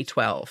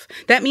 2012.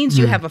 That means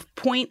you have a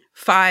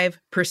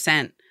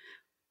 0.5%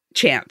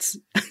 chance.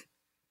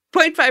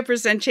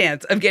 0.5%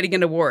 chance of getting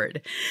an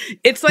award.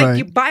 It's like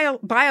you buy a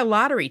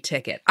lottery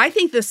ticket. I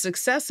think the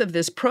success of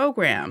this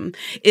program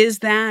is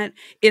that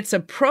it's a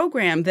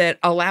program that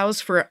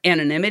allows for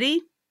anonymity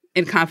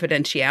and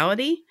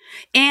confidentiality,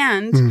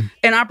 and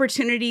an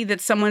opportunity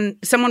that someone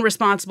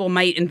responsible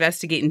might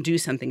investigate and do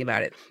something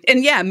about it.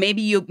 And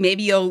maybe you'll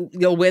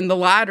win the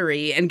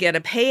lottery and get a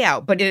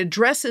payout, but it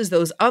addresses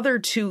those other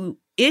two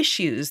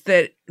issues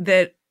that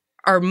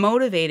are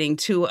motivating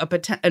to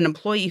an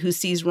employee who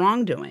sees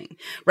wrongdoing,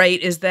 right?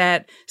 Is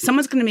that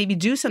someone's going to maybe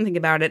do something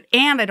about it,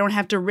 and I don't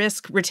have to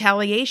risk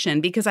retaliation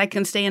because I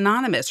can stay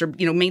anonymous or,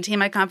 maintain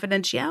my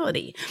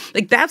confidentiality.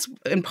 That's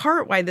in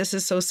part why this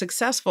is so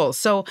successful.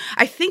 So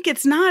I think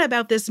it's not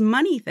about this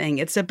money thing.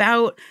 It's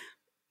about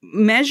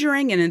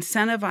measuring and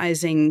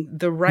incentivizing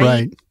the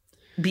right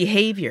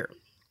behavior.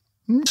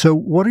 So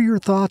what are your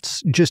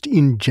thoughts just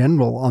in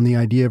general on the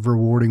idea of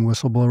rewarding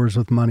whistleblowers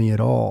with money at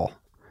all?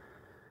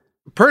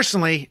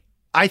 Personally,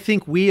 I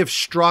think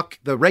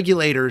the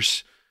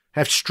regulators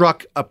have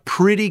struck a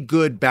pretty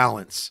good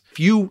balance. If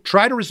you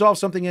try to resolve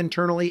something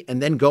internally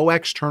and then go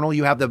external,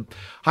 you have the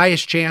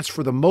highest chance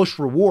for the most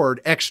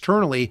reward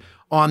externally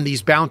on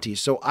these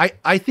bounties. So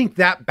I think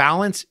that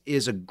balance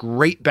is a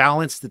great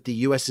balance that the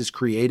U.S. has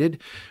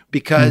created,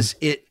 because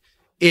it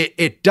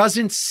it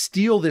doesn't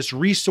steal this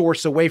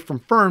resource away from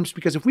firms,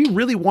 because if we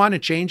really want to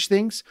change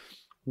things,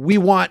 we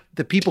want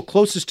the people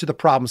closest to the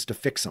problems to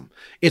fix them.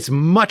 It's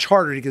much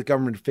harder to get the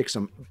government to fix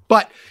them.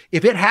 But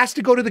if it has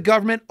to go to the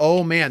government,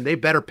 oh man, they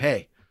better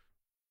pay.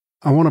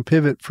 I want to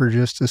pivot for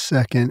just a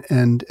second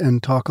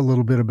and talk a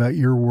little bit about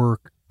your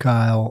work,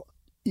 Kyle.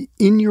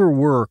 In your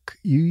work,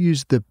 you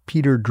use the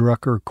Peter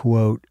Drucker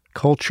quote,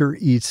 "Culture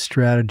eats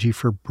strategy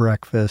for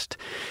breakfast."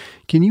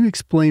 Can you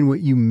explain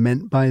what you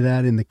meant by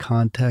that in the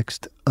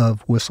context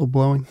of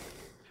whistleblowing?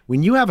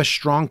 When you have a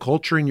strong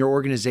culture in your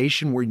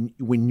organization,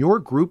 when your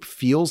group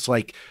feels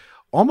like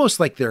almost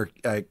like they're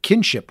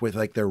kinship with,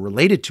 like they're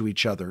related to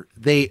each other,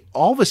 they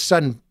all of a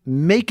sudden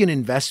make an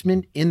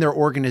investment in their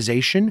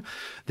organization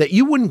that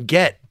you wouldn't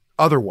get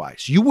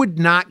otherwise. You would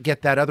not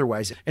get that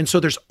otherwise. And so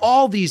there's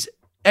all these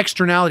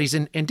externalities,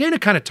 and Dana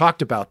kind of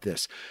talked about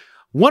this.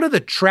 One of the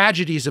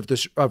tragedies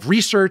of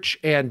research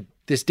and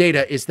this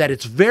data is that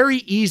it's very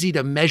easy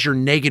to measure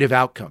negative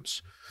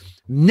outcomes.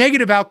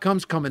 Negative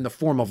outcomes come in the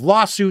form of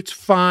lawsuits,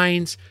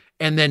 fines,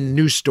 and then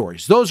news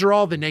stories. Those are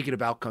all the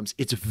negative outcomes.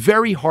 It's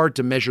very hard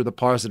to measure the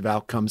positive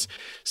outcomes.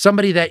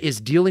 Somebody that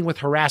is dealing with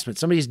harassment,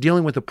 somebody is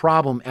dealing with a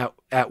problem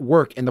at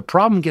work, and the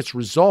problem gets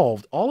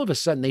resolved, all of a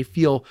sudden they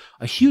feel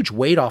a huge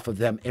weight off of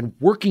them, and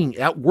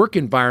that work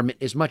environment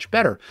is much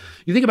better.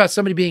 You think about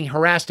somebody being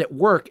harassed at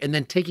work and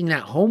then taking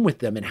that home with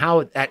them and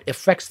how that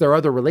affects their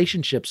other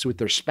relatielships with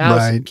their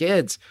spouse and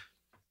kids.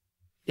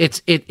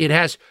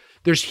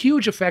 There's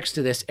huge effects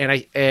to this, and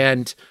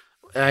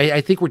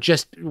I think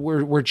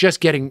we're just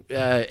getting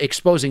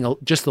exposing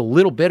just a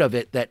little bit of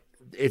it, that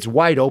it's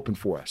wide open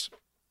for us.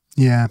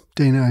 Yeah,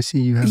 Dana, I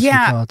see you have some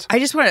thoughts. I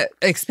just want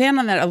to expand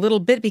on that a little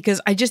bit,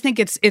 because I just think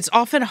it's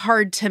often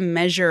hard to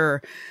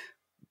measure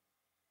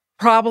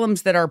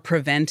problems that are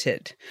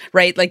prevented,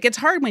 right? Like, it's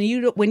hard when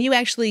you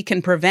actually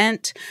can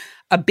prevent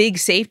a big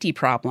safety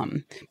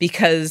problem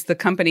because the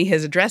company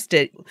has addressed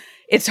it.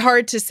 It's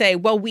hard to say,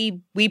 well,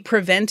 we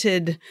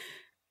prevented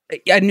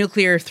a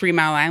nuclear 3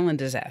 Mile Island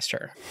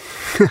disaster.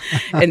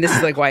 And this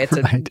is like why it's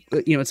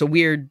it's a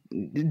weird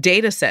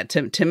data set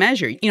to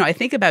measure. I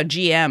think about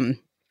GM.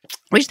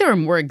 I wish there were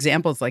more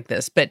examples like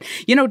this, but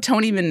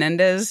Tony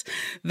Menendez,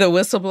 the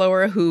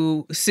whistleblower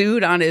who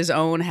sued on his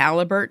own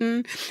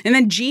Halliburton, and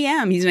then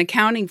GM, he's an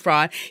accounting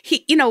fraud.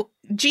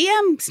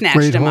 GM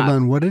snatched him up. Hold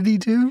on. What did he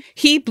do?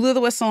 He blew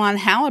the whistle on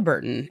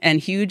Halliburton and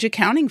huge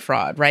accounting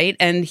fraud, right?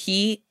 And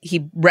he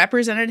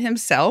represented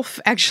himself,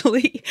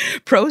 actually,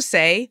 pro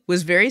se,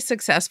 was very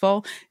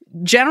successful.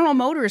 General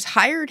Motors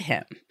hired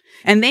him.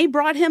 And they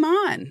brought him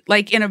on,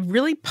 like, in a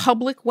really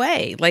public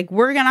way. Like,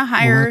 we're going to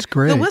hire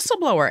the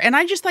whistleblower. And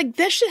I just, like,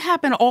 this should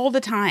happen all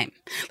the time.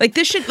 Like,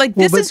 this should, like,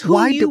 this is who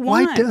you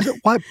want.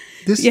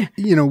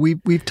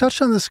 We've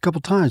touched on this a couple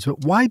times,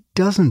 but why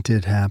doesn't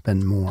it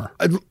happen more?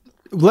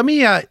 Let me,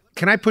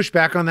 can I push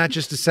back on that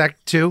just a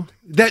sec, too?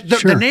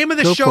 The name of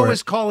the show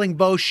is Calling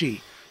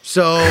Boshi.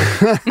 So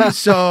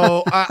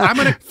I'm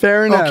going to...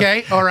 Fair enough.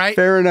 Okay, all right.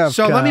 Fair enough,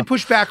 So Kyle. let me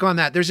push back on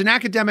that. There's an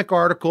academic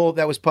article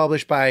that was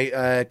published by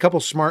a couple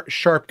smart,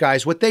 sharp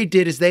guys. What they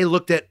did is they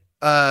looked at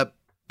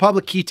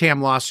public qui tam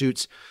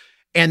lawsuits,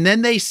 and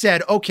then they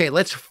said, okay,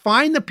 let's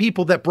find the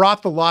people that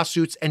brought the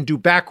lawsuits and do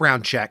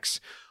background checks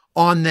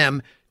on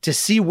them to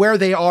see where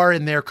they are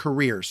in their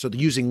careers. So they're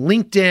using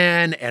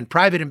LinkedIn and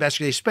private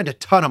investigators. They spent a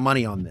ton of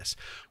money on this.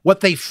 What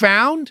they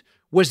found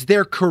was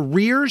their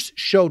careers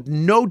showed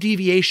no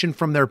deviation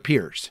from their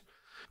peers.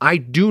 I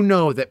do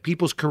know that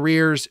people's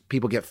careers,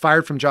 people get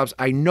fired from jobs.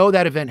 I know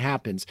that event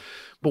happens.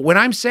 But when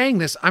I'm saying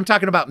this, I'm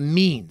talking about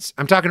means.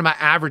 I'm talking about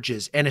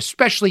averages, and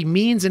especially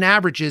means and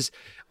averages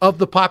of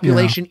the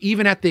population,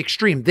 even at the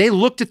extreme. They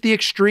looked at the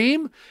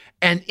extreme,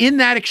 and in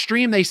that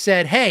extreme, they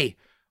said, hey,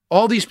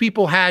 all these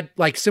people had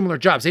like similar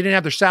jobs. They didn't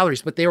have their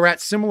salaries, but they were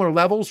at similar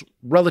levels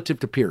relative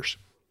to peers.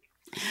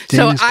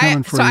 So I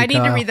need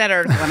to read that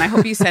article, and I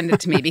hope you send it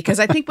to me, because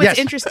I think what's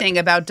interesting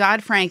about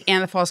Dodd-Frank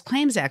and the False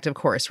Claims Act, of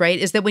course, right,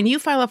 is that when you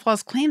file a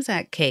False Claims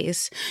Act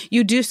case,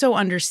 you do so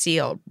under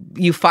seal.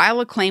 You file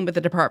a claim with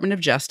the Department of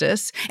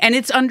Justice, and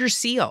it's under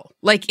seal.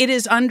 Like, it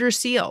is under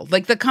seal.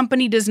 Like, the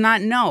company does not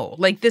know.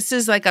 Like, this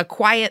is like a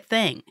quiet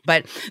thing.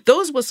 But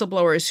those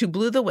whistleblowers who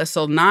blew the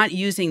whistle not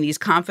using these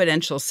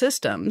confidential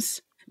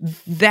systems,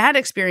 that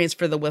experience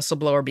for the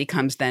whistleblower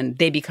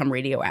they become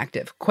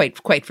radioactive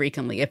quite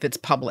frequently if it's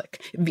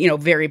public,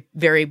 very,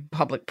 very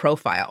public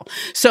profile.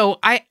 So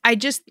I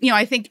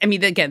think,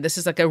 again, this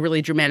is like a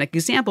really dramatic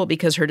example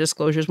because her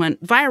disclosures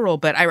went viral,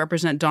 but I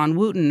represent Dawn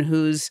Wooten,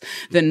 who's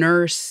the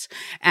nurse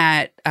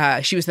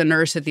she was the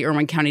nurse at the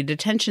Irwin County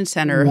Detention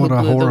Center who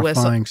blew the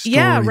whistle.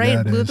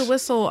 Blew the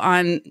whistle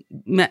on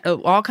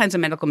all kinds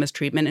of medical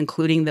mistreatment,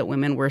 including that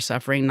women were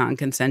suffering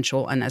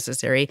non-consensual,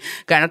 unnecessary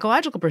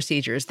gynecological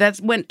procedures. That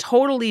went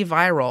totally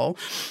viral.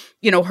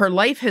 Her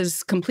life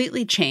has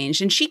completely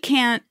changed, and she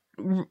can't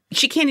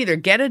either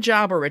get a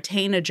job or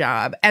retain a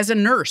job as a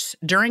nurse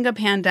during a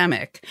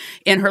pandemic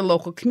in her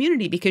local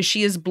community because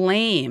she is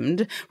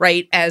blamed,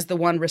 right, as the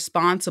one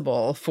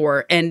responsible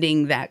for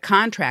ending that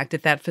contract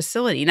at that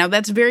facility. Now,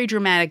 that's a very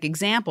dramatic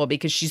example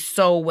because she's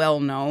so well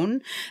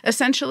known,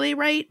 essentially,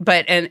 right?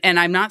 But and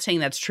I'm not saying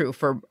that's true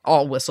for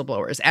all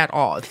whistleblowers at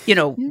all.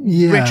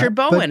 Richard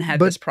Bowen had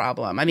this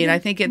problem. I mean, I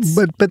think it's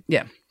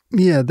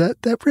Yeah,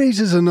 that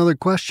raises another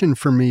question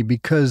for me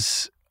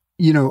because,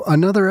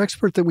 another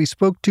expert that we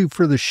spoke to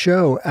for the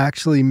show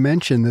actually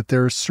mentioned that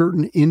there are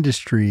certain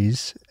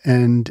industries,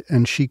 and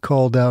she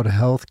called out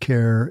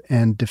healthcare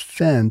and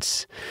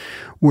defense,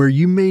 where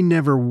you may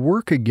never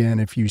work again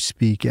if you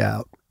speak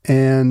out.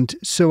 And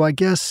so I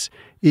guess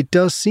it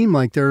does seem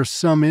like there are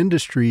some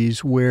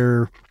industries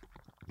where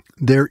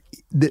there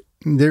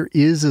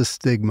is a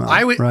stigma,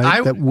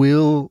 that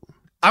will...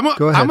 I'm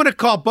going to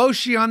call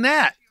Boshi on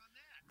that.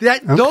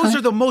 Those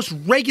are the most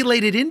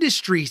regulated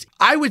industries.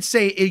 I would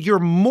say you're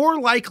more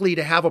likely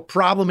to have a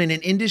problem in an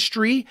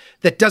industry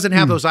that doesn't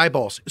have those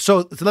eyeballs.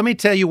 So let me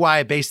tell you why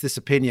I base this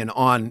opinion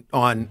on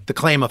the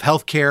claim of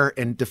healthcare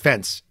and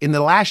defense. In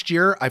the last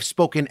year, I've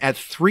spoken at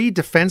 3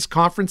 defense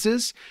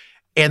conferences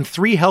and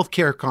 3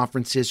 healthcare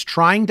conferences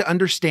trying to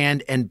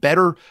understand and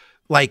better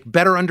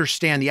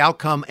understand the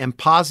outcome and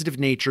positive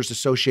natures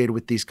associated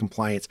with these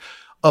compliance.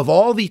 Of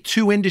all the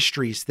 2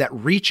 industries that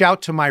reach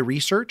out to my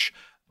research,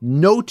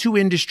 no 2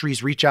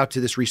 industries reach out to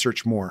this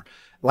research more.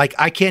 Like,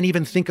 I can't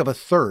even think of a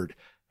third.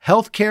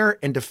 Healthcare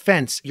and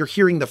defense, you're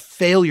hearing the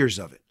failures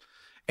of it.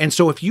 And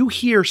so if you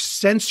hear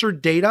censored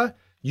data,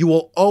 you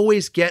will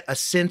always get a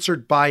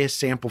censored bias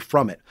sample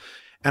from it.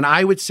 And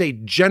I would say,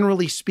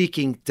 generally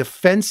speaking,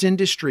 defense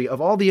industry, of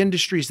all the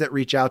industries that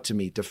reach out to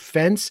me,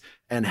 defense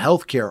and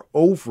healthcare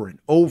over and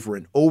over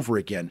and over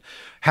again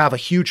have a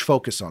huge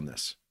focus on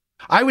this.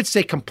 I would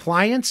say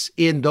compliance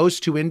in those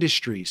 2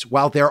 industries,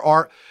 while there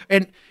are,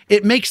 and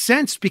it makes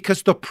sense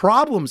because the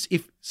problems,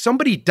 if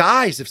somebody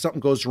dies, if something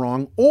goes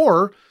wrong,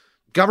 or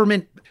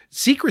government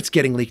secrets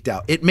getting leaked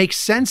out, it makes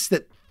sense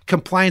that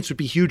compliance would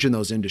be huge in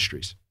those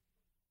industries.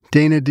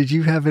 Dana, did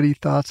you have any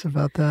thoughts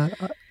about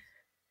that?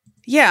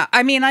 Yeah,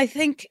 I mean, I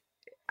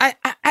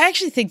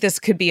actually think this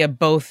could be a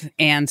both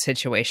and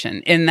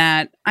situation in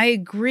that I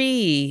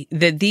agree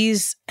that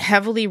these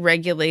heavily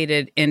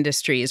regulated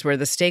industries where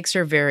the stakes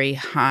are very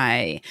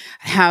high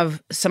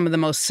have some of the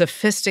most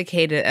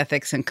sophisticated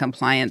ethics and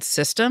compliance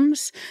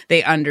systems.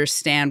 They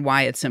understand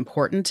why it's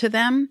important to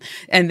them,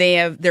 and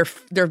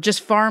they're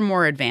just far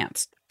more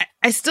advanced.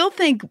 I still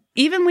think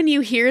even when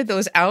you hear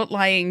those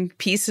outlying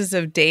pieces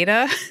of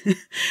data,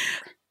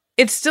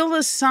 it's still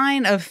a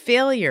sign of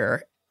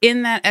failure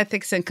in that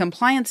ethics and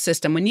compliance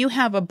system. When you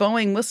have a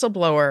Boeing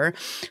whistleblower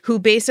who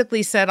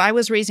basically said, I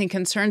was raising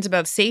concerns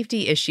about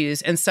safety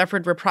issues and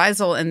suffered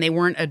reprisal and they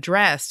weren't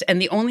addressed.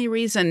 And the only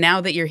reason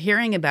now that you're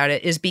hearing about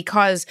it is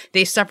because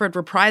they suffered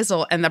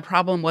reprisal and the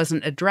problem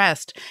wasn't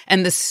addressed.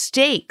 And the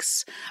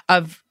stakes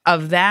of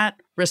that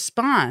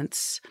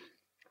response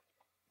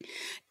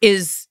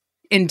is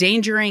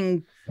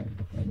endangering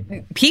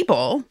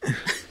people,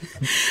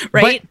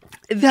 right?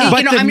 I'm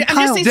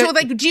just saying, so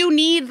do you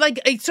need,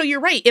 so you're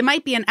right, it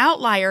might be an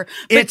outlier,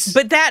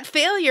 but that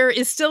failure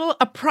is still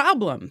a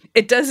problem.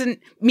 It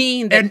doesn't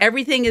mean that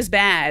everything is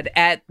bad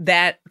at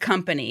that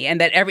company and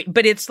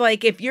but it's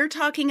like, if you're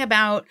talking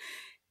about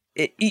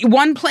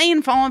one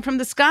plane falling from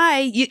the sky,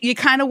 you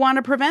kind of want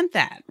to prevent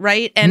that,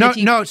 right? And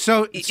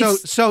so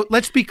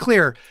let's be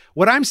clear.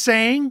 What I'm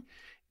saying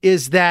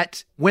is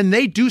that when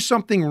they do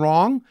something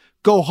wrong,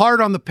 go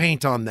hard on the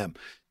paint on them.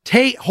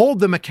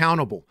 Hold them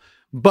accountable.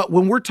 But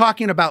when we're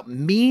talking about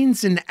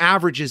means and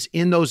averages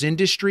in those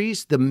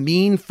industries, the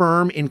mean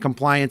firm in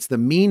compliance, the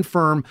mean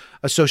firm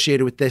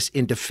associated with this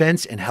in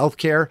defense and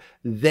healthcare,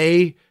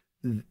 the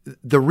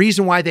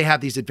reason why they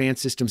have these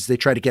advanced systems, they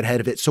try to get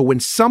ahead of it. So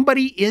when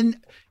somebody in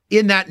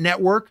that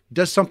network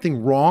does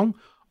something wrong,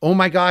 oh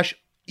my gosh,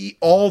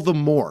 all the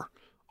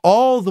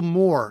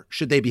more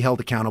should they be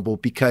held accountable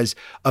because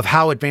of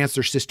how advanced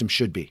their system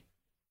should be.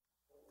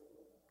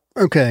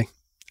 Okay.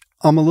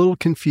 I'm a little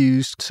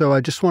confused, so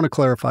I just want to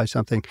clarify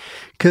something,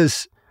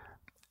 because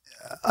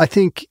I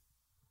think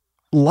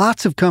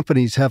lots of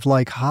companies have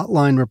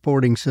hotline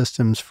reporting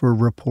systems for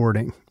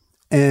reporting.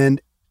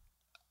 And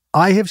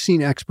I have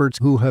seen experts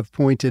who have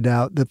pointed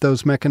out that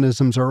those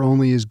mechanisms are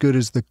only as good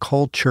as the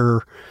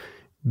culture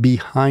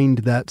behind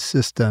that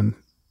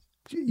system.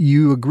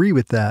 You agree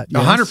with that?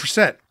 Yes?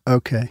 100%.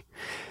 Okay.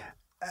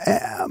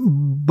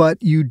 But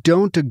you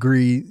don't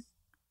agree,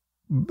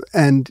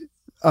 and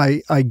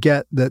I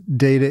get that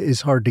data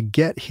is hard to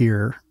get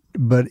here,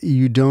 but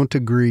you don't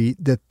agree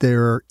that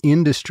there are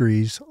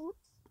industries,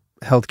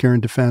 healthcare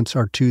and defense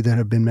are 2 that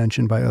have been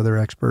mentioned by other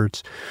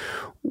experts,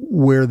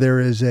 where there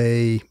is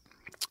a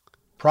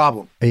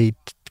problem, a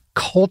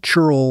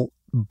cultural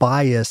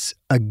bias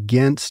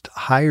against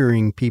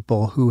hiring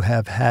people who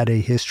have had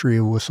a history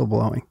of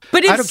whistleblowing.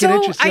 But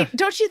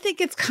don't you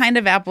think it's kind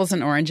of apples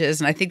and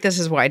oranges? And I think this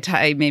is why,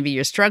 Ty, maybe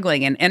you're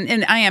struggling,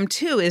 and I am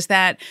too, is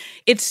that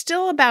it's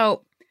still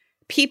about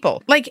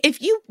people. Like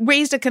if you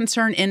raised a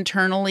concern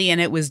internally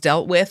and it was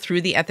dealt with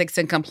through the ethics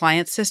and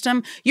compliance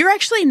system, you're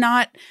actually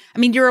not,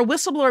 you're a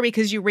whistleblower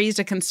because you raised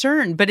a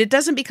concern, but it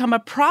doesn't become a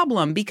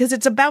problem because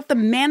it's about the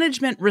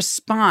management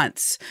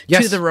response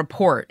to the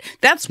report.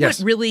 That's what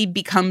really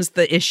becomes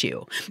the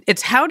issue.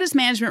 It's how does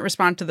management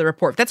respond to the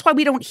report? That's why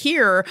we don't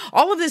hear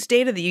all of this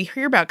data that you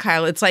hear about,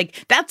 Kyle. It's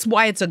like, that's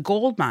why it's a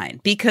gold mine,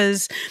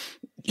 because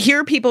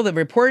here are people that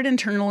reported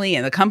internally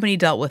and the company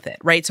dealt with it,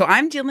 right? So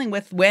I'm dealing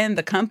with when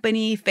the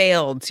company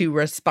failed to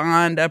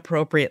respond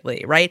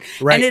appropriately, right?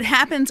 And it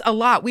happens a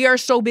lot. We are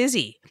so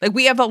busy. Like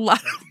we have a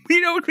lot,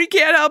 we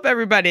can't help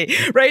everybody,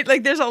 right?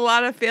 Like there's a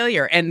lot of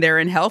failure, and they're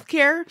in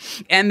healthcare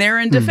and they're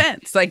in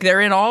defense. Like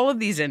they're in all of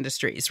these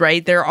industries,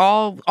 right? They're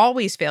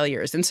always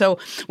failures. And so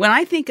when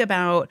I think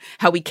about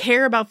how we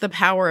care about the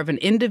power of an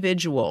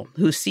individual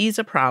who sees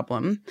a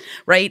problem,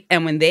 right?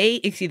 And when they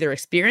either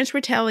experience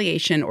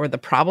retaliation or the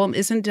problem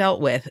isn't dealt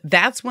with,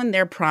 that's when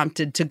they're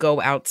prompted to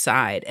go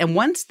outside. And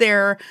once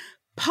they're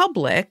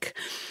public,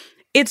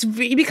 it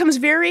becomes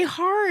very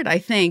hard, I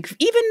think.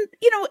 Even,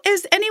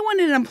 as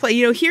anyone in an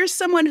employee, here's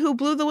someone who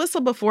blew the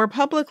whistle before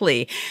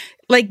publicly.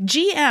 Like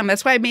GM,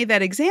 that's why I made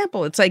that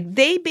example. It's like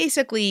they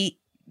basically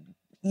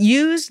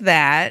used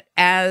that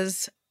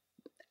as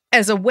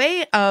a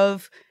way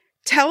of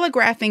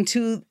telegraphing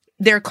to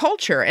their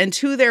culture and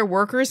to their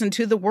workers and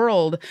to the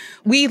world,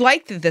 we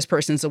like that this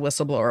person's a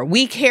whistleblower.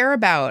 We care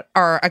about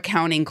our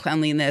accounting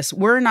cleanliness.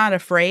 We're not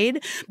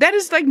afraid. That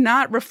is like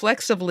not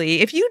reflexively.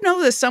 If you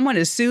know that someone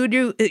has sued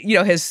you,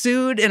 has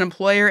sued an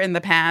employer in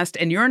the past,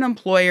 and you're an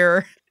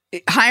employer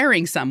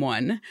hiring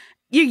someone,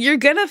 you're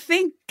going to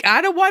think,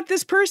 I don't want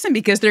this person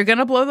because they're going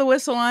to blow the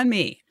whistle on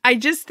me. I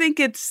just think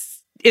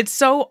it's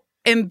so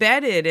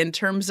embedded in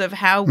terms of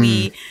how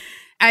we...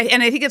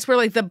 And I think it's where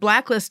like the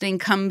blacklisting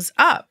comes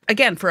up.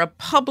 Again, for a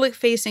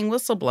public-facing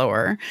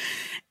whistleblower,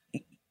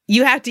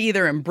 you have to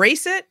either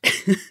embrace it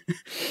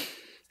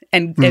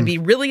and be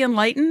really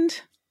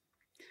enlightened,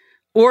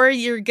 or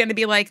you're going to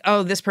be like,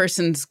 oh, this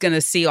person's going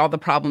to see all the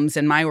problems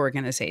in my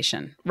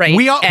organization, right?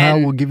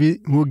 We'll give you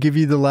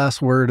the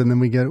last word, and then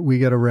we got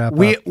to wrap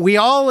up. We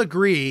all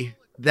agree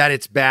that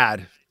it's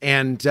bad,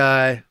 and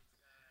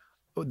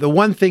the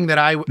one thing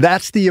that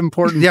that's the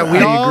important. Yeah, we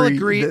all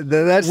agree.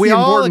 That's we the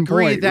all important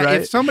agree point, that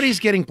right? if somebody's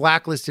getting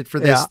blacklisted for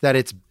this, that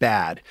it's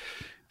bad.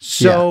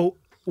 So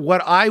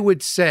what I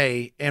would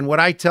say, and what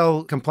I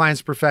tell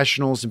compliance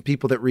professionals and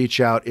people that reach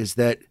out, is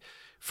that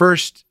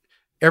first,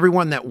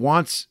 everyone that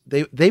wants,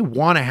 they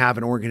want to have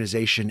an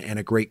organization and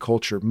a great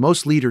culture.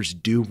 Most leaders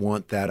do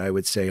want that, I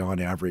would say,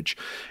 on average.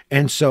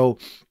 And so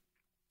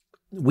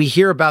we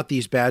hear about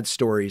these bad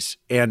stories,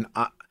 and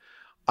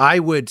I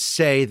would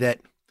say that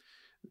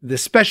the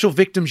special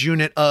victims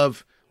unit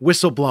of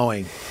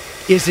whistleblowing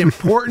is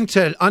important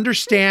to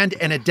understand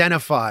and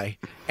identify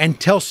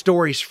and tell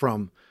stories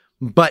from,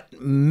 but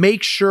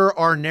make sure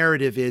our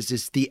narrative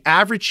is the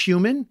average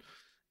human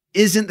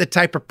isn't the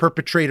type of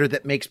perpetrator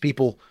that makes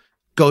people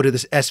go to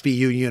this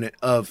SVU unit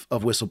of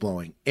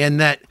whistleblowing, and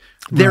that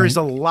there is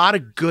a lot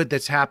of good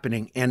that's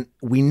happening, and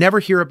we never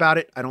hear about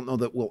it. I don't know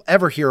that we'll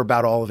ever hear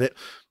about all of it,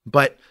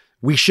 but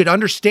we should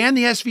understand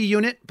the SV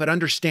unit, but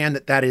understand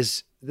that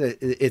is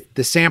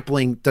the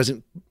sampling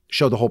doesn't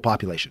show the whole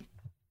population.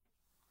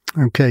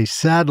 Okay,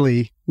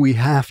 sadly, we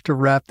have to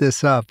wrap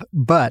this up,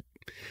 but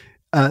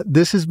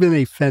this has been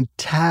a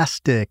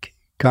fantastic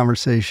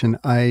conversation.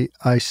 I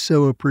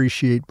so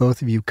appreciate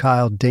both of you.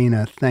 Kyle,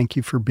 Dana, thank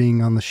you for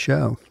being on the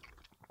show.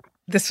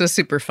 This was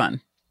super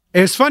fun. It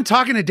was fun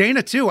talking to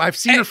Dana, too. I've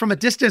seen her from a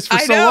distance for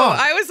so long.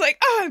 I was like,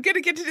 oh, I'm going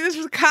to get to do this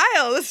with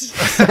Kyle. This is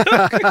so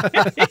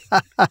great.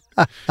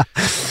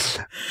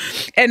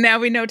 And now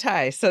we know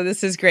Ty, so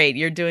this is great.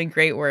 You're doing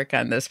great work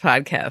on this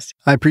podcast.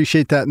 I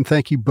appreciate that, and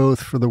thank you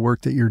both for the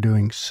work that you're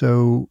doing.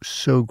 So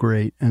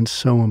great and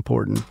so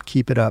important.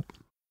 Keep it up.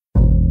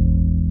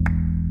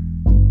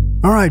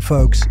 All right,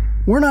 folks.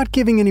 We're not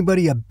giving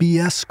anybody a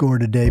BS score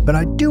today, but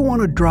I do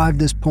want to drive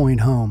this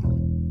point home.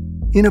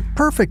 In a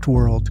perfect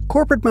world,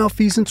 corporate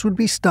malfeasance would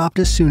be stopped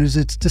as soon as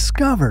it's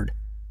discovered.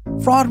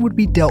 Fraud would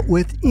be dealt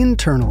with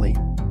internally,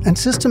 and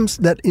systems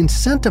that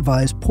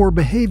incentivize poor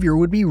behavior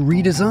would be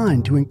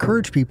redesigned to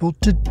encourage people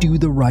to do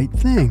the right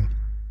thing.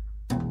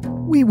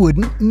 We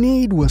wouldn't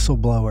need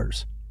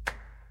whistleblowers.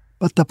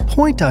 But the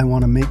point I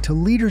want to make to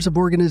leaders of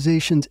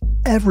organizations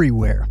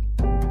everywhere: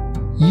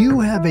 you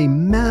have a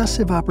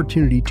massive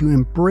opportunity to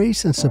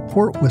embrace and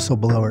support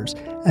whistleblowers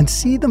and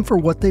see them for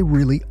what they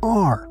really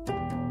are.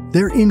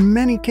 They're in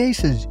many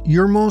cases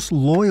your most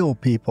loyal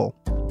people.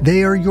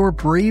 They are your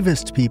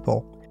bravest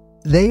people.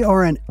 They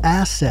are an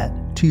asset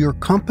to your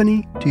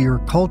company, to your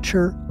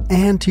culture,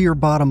 and to your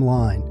bottom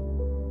line.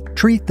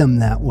 Treat them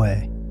that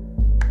way.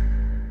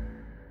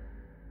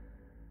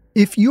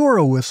 If you're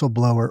a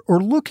whistleblower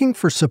or looking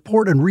for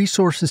support and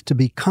resources to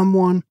become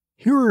one,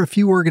 here are a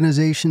few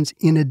organizations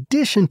in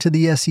addition to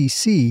the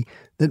SEC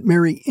that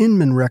Mary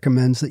Inman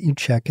recommends that you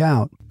check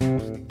out.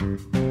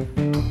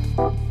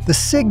 The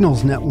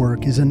Signals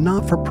Network is a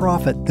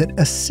not-for-profit that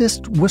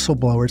assists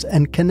whistleblowers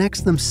and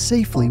connects them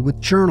safely with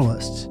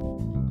journalists.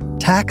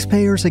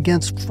 Taxpayers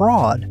Against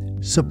Fraud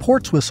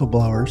supports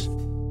whistleblowers,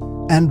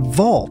 and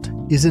Vault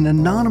is an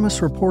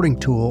anonymous reporting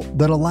tool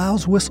that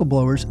allows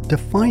whistleblowers to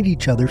find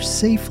each other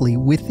safely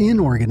within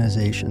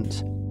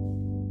organizations.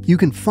 You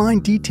can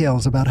find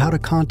details about how to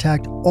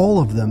contact all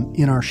of them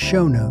in our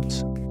show notes.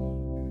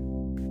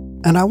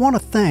 And I want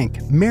to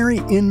thank Mary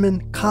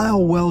Inman,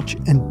 Kyle Welch,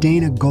 and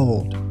Dana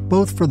Gold,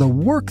 both for the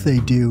work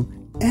they do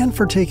and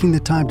for taking the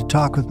time to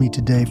talk with me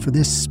today for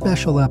this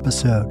special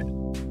episode.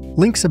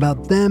 Links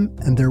about them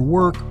and their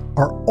work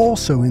are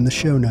also in the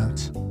show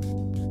notes.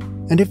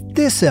 And if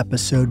this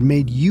episode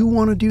made you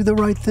want to do the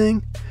right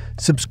thing,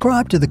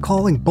 subscribe to the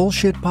Calling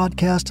Bullshit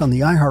podcast on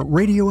the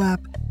iHeartRadio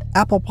app,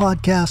 Apple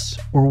Podcasts,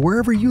 or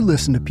wherever you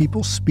listen to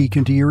people speak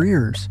into your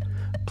ears.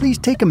 Please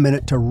take a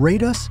minute to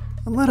rate us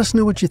and let us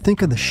know what you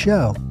think of the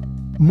show.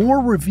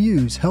 More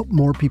reviews help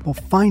more people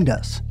find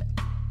us.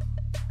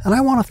 And I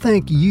want to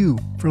thank you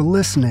for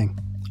listening.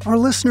 Our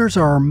listeners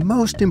are our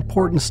most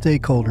important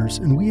stakeholders,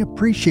 and we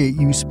appreciate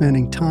you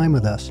spending time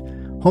with us.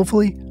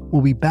 Hopefully,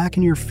 we'll be back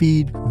in your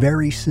feed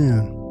very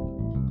soon.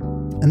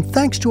 And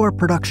thanks to our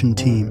production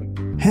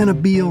team, Hannah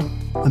Beal,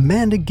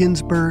 Amanda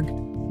Ginsberg,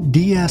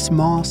 D.S.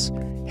 Moss,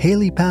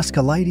 Haley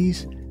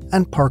Pascalides,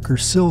 and Parker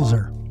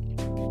Silzer.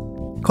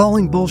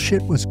 Calling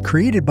Bullshit was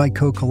created by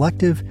Co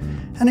Collective,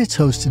 and it's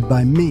hosted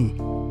by me,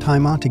 Ty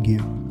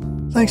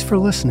Montague. Thanks for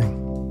listening.